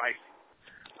 Spicy.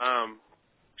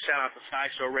 Shout out to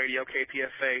Sideshow Radio,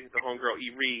 KPFA, the homegirl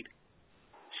E. Reed.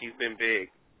 She's been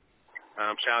big.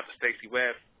 Shout out to Stacey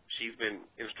Webb. She's been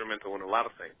instrumental in a lot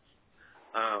of things.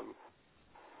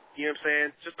 You know what I'm saying?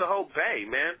 Just the whole Bay,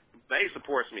 man. Bay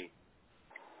supports me.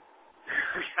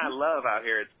 I love out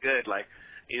here. It's good. Like,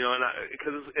 you know, and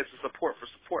because it's a support for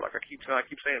support. Like I keep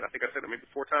saying. I think I said it maybe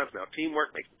 4 times now.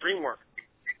 Teamwork makes the dream work.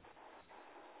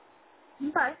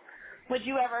 Okay. Would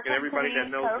you ever come to the East Coast? And everybody that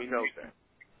knows me knows that.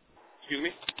 Excuse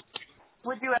me?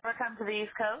 Would you ever come to the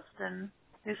East Coast and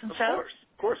do some shows?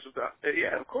 Of course.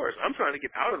 Yeah, of course. I'm trying to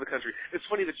get out of the country. It's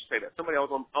funny that you say that. I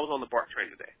was on the BART train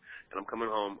today, and I'm coming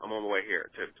home. I'm on the way here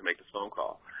to make this phone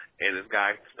call, and this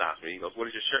guy stops me. He goes, "What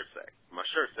does your shirt say?" My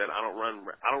shirt said, "I don't run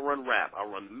rap. I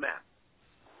run the map."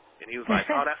 And he was like,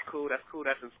 "Oh, that's cool. That's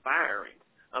inspiring."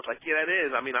 I was like, "Yeah, that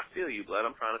is. I mean, I feel you, blood.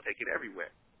 I'm trying to take it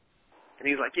everywhere." And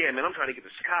he's like, "Yeah, man, I'm trying to get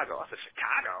to Chicago." I said,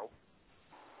 "Chicago?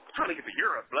 I'm trying to get to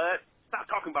Europe, blood. Don't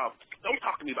talk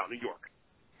to me about New York.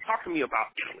 Talk to me about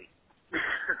Italy."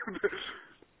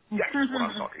 That's what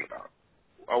I'm talking about.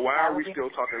 Or why are we still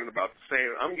talking about the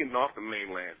same? I'm getting off the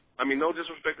mainland. I mean, no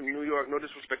disrespect to New York, no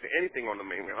disrespect to anything on the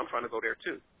mainland. I'm trying to go there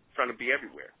too. I'm trying to be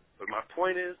everywhere. But my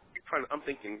point is, I'm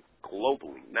thinking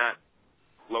globally, not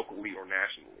locally or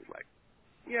nationally. Like,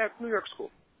 yeah, New York's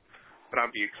cool. But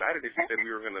I'd be excited if you said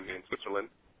we were going to be in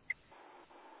Switzerland.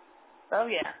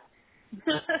 Oh, yeah.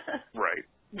 Right.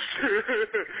 You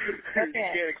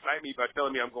can't excite me by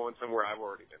telling me I'm going somewhere I've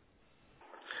already been.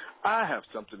 I have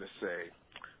something to say.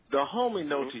 The homie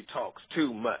Nolte talks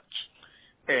too much,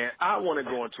 and I want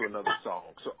to go into another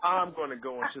song. So I'm going to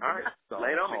go into the next song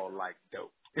called Like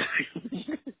Dope.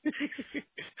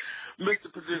 Mr.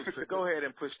 Producer, go ahead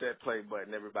and push that play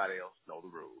button. Everybody else know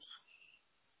the rules.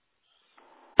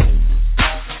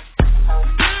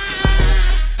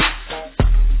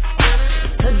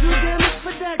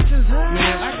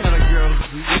 Man, I got a girl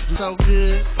who's so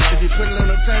good. If you put it on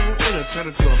the table, it'll turn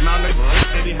it to a knowledge.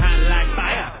 Baby hot like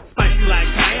fire, spicy like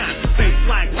fire, face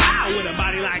like wow, with a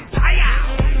body like fire.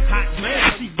 Hot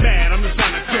man, she bad, I'm just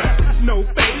trying to cut. No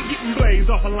fade, getting blazed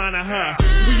off a line of her.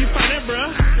 Where you find it,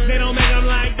 bruh? They don't make them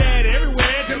like that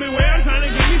everywhere. Tell me where, I'm trying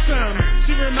to give me some.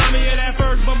 She remind me of that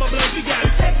first bump of blood. She got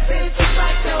it sexy, just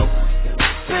like dope.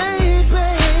 Baby.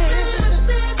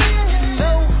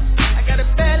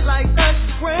 Like us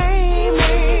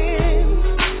screaming.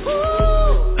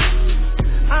 Ooh,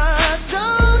 I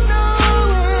don't know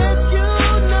if you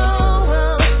know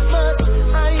how much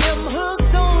I am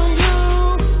hooked on you.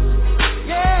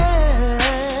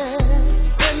 Yeah,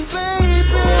 and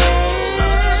baby,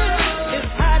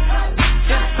 it's hot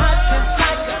just like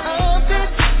an oven.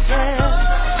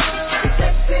 Yeah, it's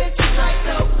sexy just like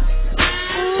dope.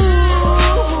 Ooh,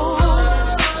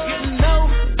 you know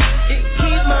it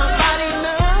keeps my body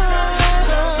numb.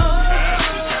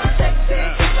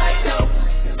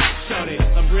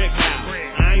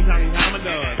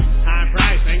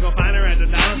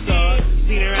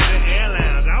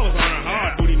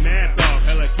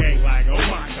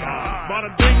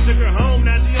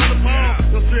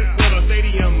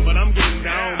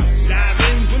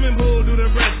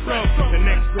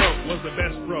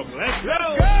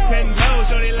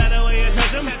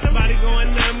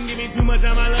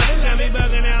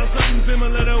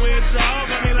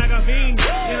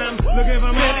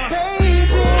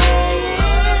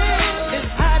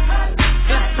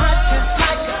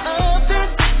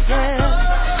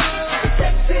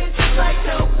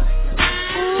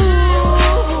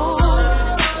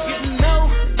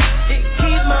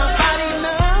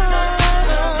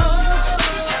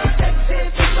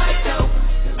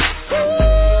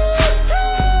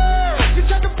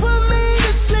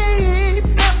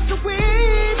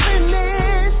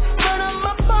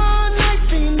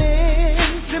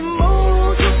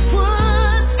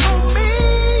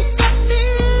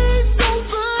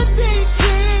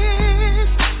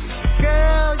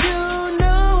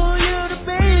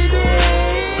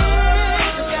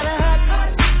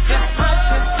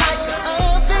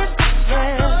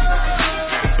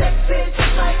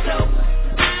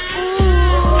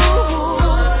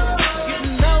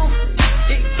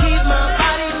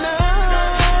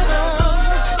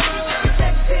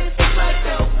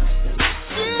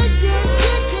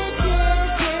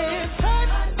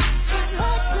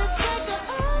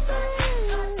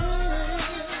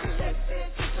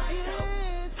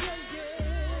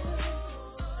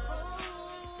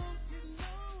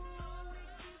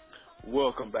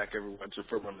 everyone to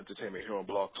Throwback Entertainment here on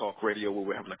Blog Talk Radio, where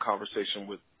we're having a conversation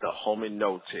with the Homey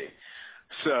Nolte.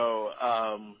 So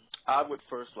I would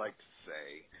first like to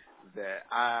say that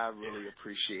I really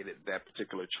appreciated that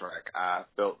particular track. I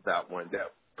felt that one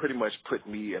that pretty much put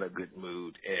me in a good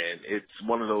mood, and it's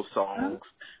one of those songs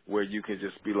where you can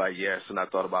just be like, yes, and I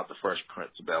thought about the Fresh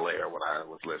Prince of Bel-Air when I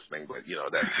was listening, but, you know,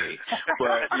 that's me.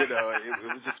 But, you know, it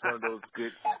was just one of those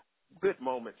good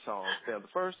moment songs. Now, the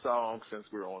first song, since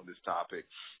we're on this topic,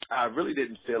 I really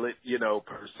didn't feel it, you know,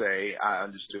 per se. I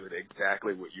understood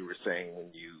exactly what you were saying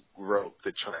when you wrote the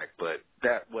track, but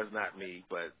that was not me.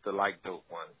 But the Like Dope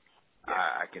one,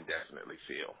 I can definitely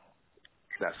feel.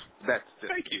 That's just,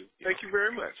 Thank you. Thank you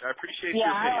very much. I appreciate your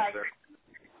opinion, sir.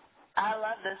 I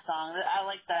love this song. I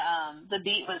like the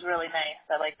beat was really nice.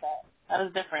 I like that. That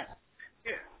was different.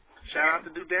 Yeah. Shout out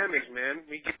to Do Damage, man.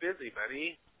 We get busy,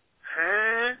 buddy.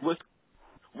 Huh? What's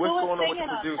going on with the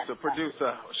producer?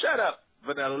 Producer, shut up,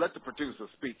 Vanilla. Let the producer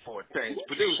speak for a change.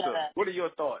 Producer, what are your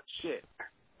thoughts? Shit.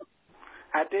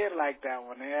 I did like that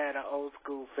one. It had an old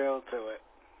school feel to it.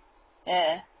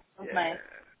 Yeah, it was nice.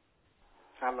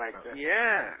 I liked it.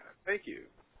 Yeah, thank you.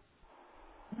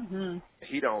 Mm-hmm.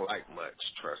 He don't like much,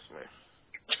 trust me.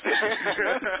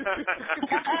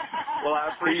 Well,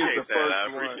 I appreciate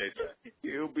that.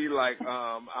 He'll be like,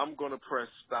 I'm going to press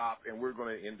stop, and we're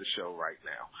going to end the show right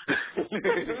now.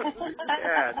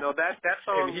 Yeah, no, that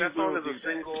song is a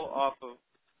single off of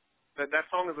that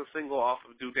song is a single off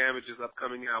of Do Damage's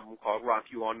upcoming album called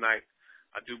Rock You All Night.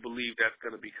 I do believe that's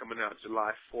going to be coming out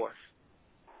July 4th.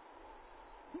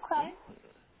 Okay.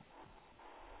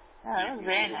 Oh, that was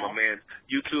very nice. My man,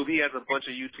 YouTube, he has a bunch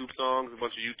of YouTube songs, a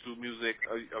bunch of YouTube music,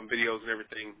 videos and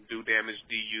everything. Do Damage,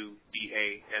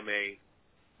 DUDAMAGE.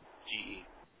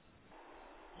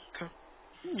 Okay.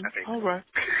 I think. All right.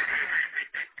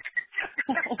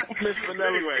 Miss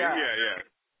Vanilla anyway, Sky. yeah.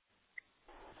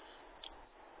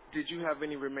 Did you have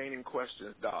any remaining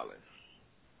questions, darling?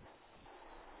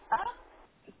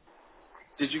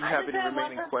 Did you have any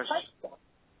remaining questions?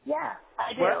 Yeah,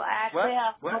 I do. What? I actually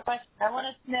have one question. I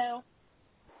wanted to know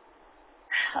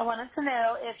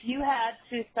if you had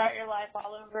to start your life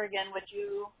all over again, would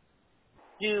you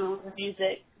do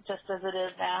music just as it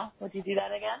is now? Would you do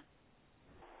that again?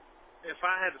 If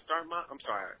I had to start I'm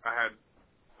sorry, I had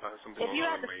something. If you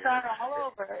had to start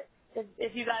all over,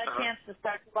 if you got a chance to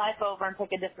start your life over and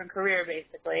pick a different career,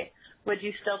 basically, would you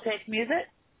still take music?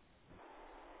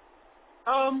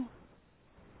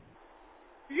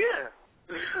 Yeah.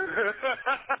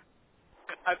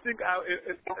 I think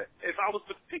if I was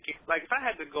to pick it, like if I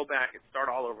had to go back and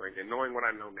start all over again, knowing what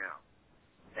I know now,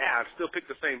 yeah, I'd still pick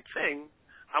the same thing.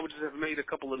 I would just have made a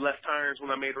couple of left turns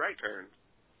when I made right turns.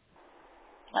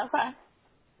 Okay.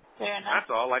 Fair enough.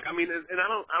 That's all. Like, I mean, and I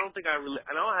don't think I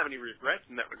don't have any regrets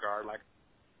in that regard. Like,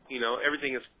 you know,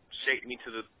 everything has shaped me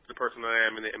to the person I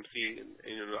am and the MC and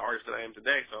you know, the artist that I am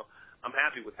today. So I'm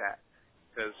happy with that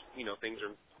because, you know, things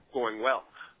are going well.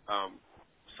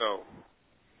 So,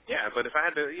 yeah, but if I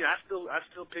had to, you know, I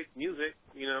still pick music,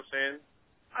 you know what I'm saying?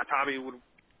 I probably would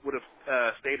have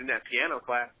stayed in that piano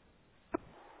class.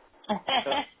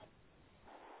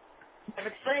 Never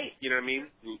straight. You know what I mean?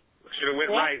 Should have went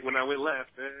right when I went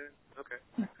left. Okay.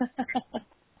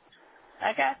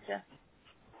 I gotcha.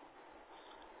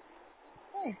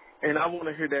 Nice. And I want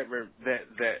to hear that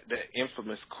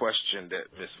infamous question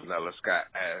that Miss Vanilla Scott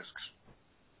asks.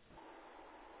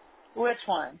 Which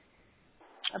one?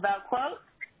 About quotes?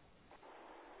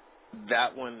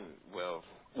 That one, well,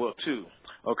 two.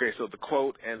 Okay, so the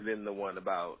quote and then the one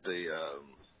about the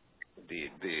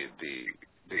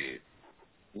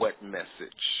what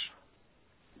message?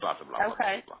 Blah blah blah.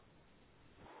 Okay. Blah, blah,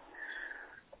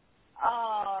 blah.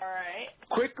 All right.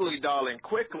 Quickly, darling,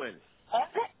 quickly.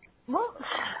 Okay. Well,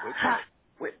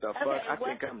 what the fuck? I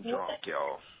think I'm drunk,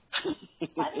 y'all.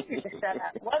 I think you should shut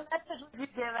up. What message would you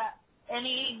give out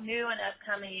any new and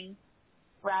upcoming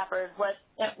rappers? What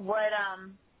message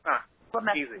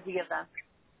would you give them?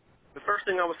 The first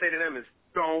thing I would say to them is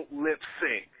don't lip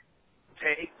sync.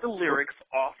 Take the lyrics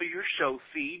off of your show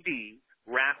CD,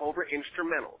 rap over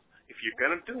instrumentals. If you're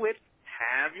going to do it,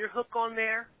 have your hook on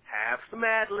there, have some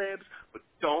ad-libs, but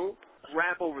don't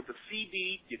rap over the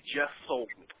CD you just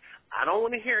sold me. I don't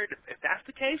want to hear it. If that's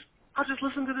the case, I'll just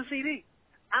listen to the CD.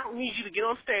 I don't need you to get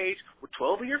on stage with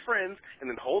 12 of your friends and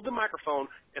then hold the microphone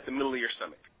at the middle of your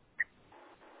stomach.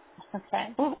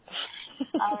 Okay. All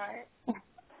right.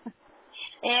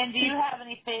 And do you have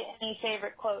any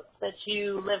favorite quotes that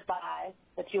you live by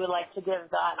that you would like to give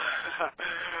the audience?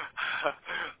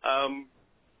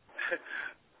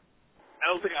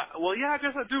 don't think I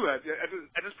guess I do. At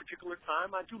this particular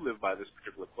time, I do live by this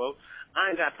particular quote. I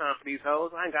ain't got time for these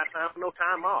hoes. I ain't got time for no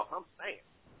time off. I'm saying.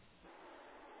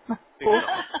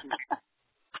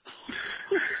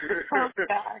 Oh,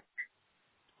 God.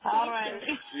 All right.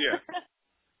 Yeah.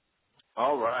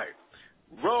 All right.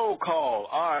 Roll call.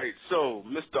 All right. So,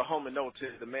 Mr. Homey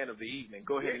Nolte, the man of the evening,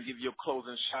 go ahead and give your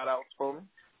closing shout-outs for me.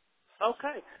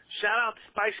 Okay. Shout out to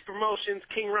Spice Promotions,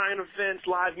 King Ryan Events,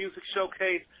 Live Music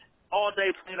Showcase, All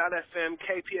Day Play.fm,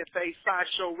 KPFA,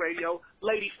 Sideshow Radio,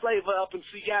 Lady Flavor up in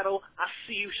Seattle. I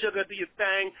see you, Sugar, do your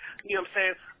thing. You know what I'm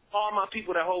saying? All my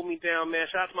people that hold me down, man.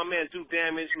 Shout out to my man Do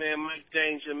Damage, man, Mike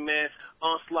Danger, man,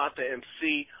 Onslaught the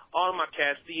MC, all of my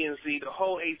cats, DNZ, the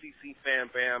whole AZC fan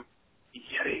bam.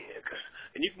 Yeah.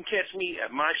 And you can catch me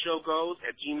at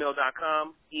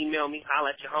myshowgoes@gmail.com. Email me,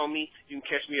 holla at your homie. You can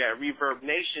catch me at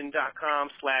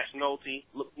reverbnation.com/Nolte.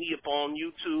 Look me up on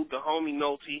YouTube, the homie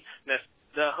Nolte. That's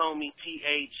the homie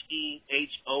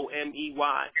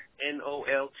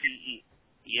TheHomeyNolte.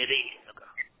 Yeah.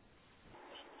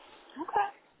 Okay.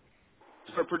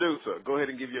 So, producer, go ahead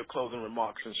and give your closing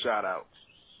remarks and shout-outs.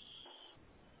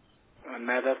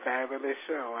 Another fabulous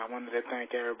show. I wanted to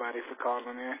thank everybody for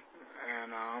calling in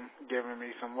and giving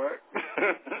me some work.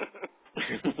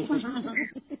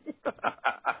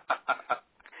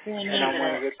 And I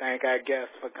wanted to thank our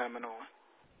guests for coming on.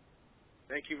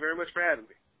 Thank you very much for having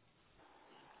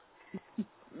me.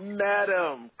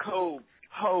 Madam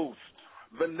co-host,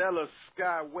 Vanilla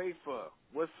Sky Wafer,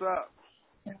 what's up?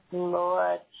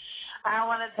 Lord. I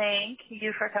want to thank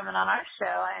you for coming on our show.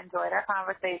 I enjoyed our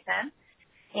conversation.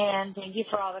 And thank you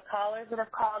for all the callers that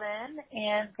have called in.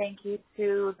 And thank you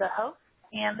to the host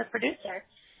and the producer.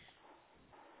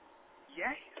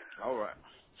 Yay. All right.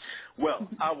 Well,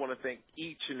 I want to thank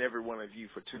each and every one of you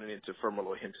for tuning into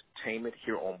Firmalo Entertainment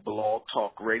here on Blog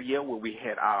Talk Radio, where we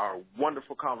had our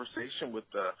wonderful conversation with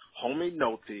the Homey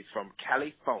Nolte from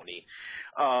California.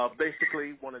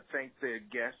 Basically, want to thank the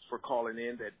guests for calling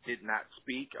in that did not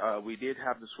speak. We did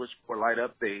have the switchboard light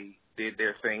up. They did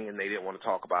their thing, and they didn't want to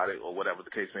talk about it or whatever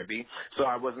the case may be. So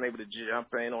I wasn't able to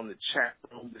jump in on the chat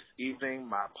room this evening.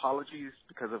 My apologies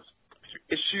because of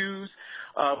issues.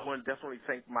 I want to definitely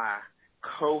thank my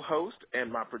co-host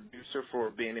and my producer for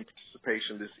being in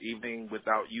participation this evening.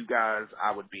 Without you guys,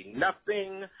 I would be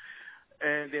nothing.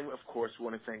 And then, of course, we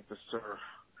want to thank the sir,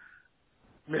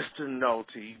 Mr.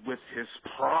 Nolte, with his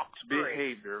prompt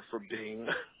behavior for being...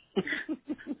 Well,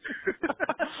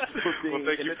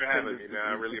 thank you for having me, man.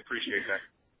 I really appreciate that.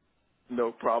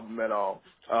 No problem at all.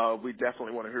 We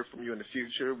definitely want to hear from you in the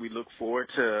future. We look forward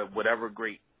to whatever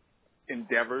great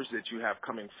endeavors that you have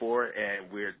coming forward,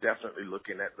 and we're definitely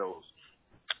looking at those.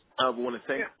 We want to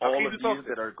thank all of you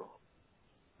that are going.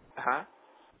 Huh?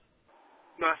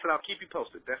 No, I said I'll keep you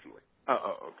posted, definitely.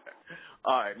 Oh, okay.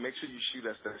 All right, make sure you shoot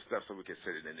us that stuff so we can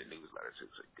send it in the newsletter so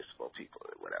it gets more people,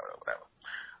 whatever.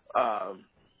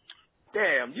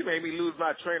 Damn, you made me lose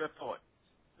my train of thought.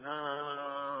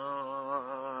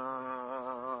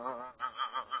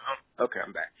 Okay,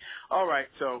 I'm back. All right,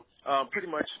 so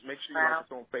pretty much make sure you like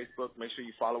us on Facebook. Make sure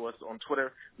you follow us on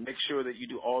Twitter. Make sure that you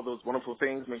do all those wonderful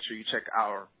things. Make sure you check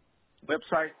our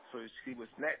website so you see what's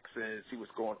next and see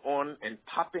what's going on and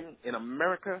popping in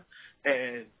America.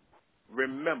 And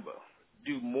remember,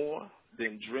 do more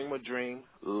than dream a dream,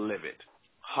 live it.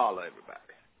 Holla,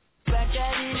 everybody. Back at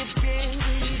it again,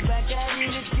 back at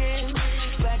it again,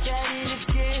 back at it again.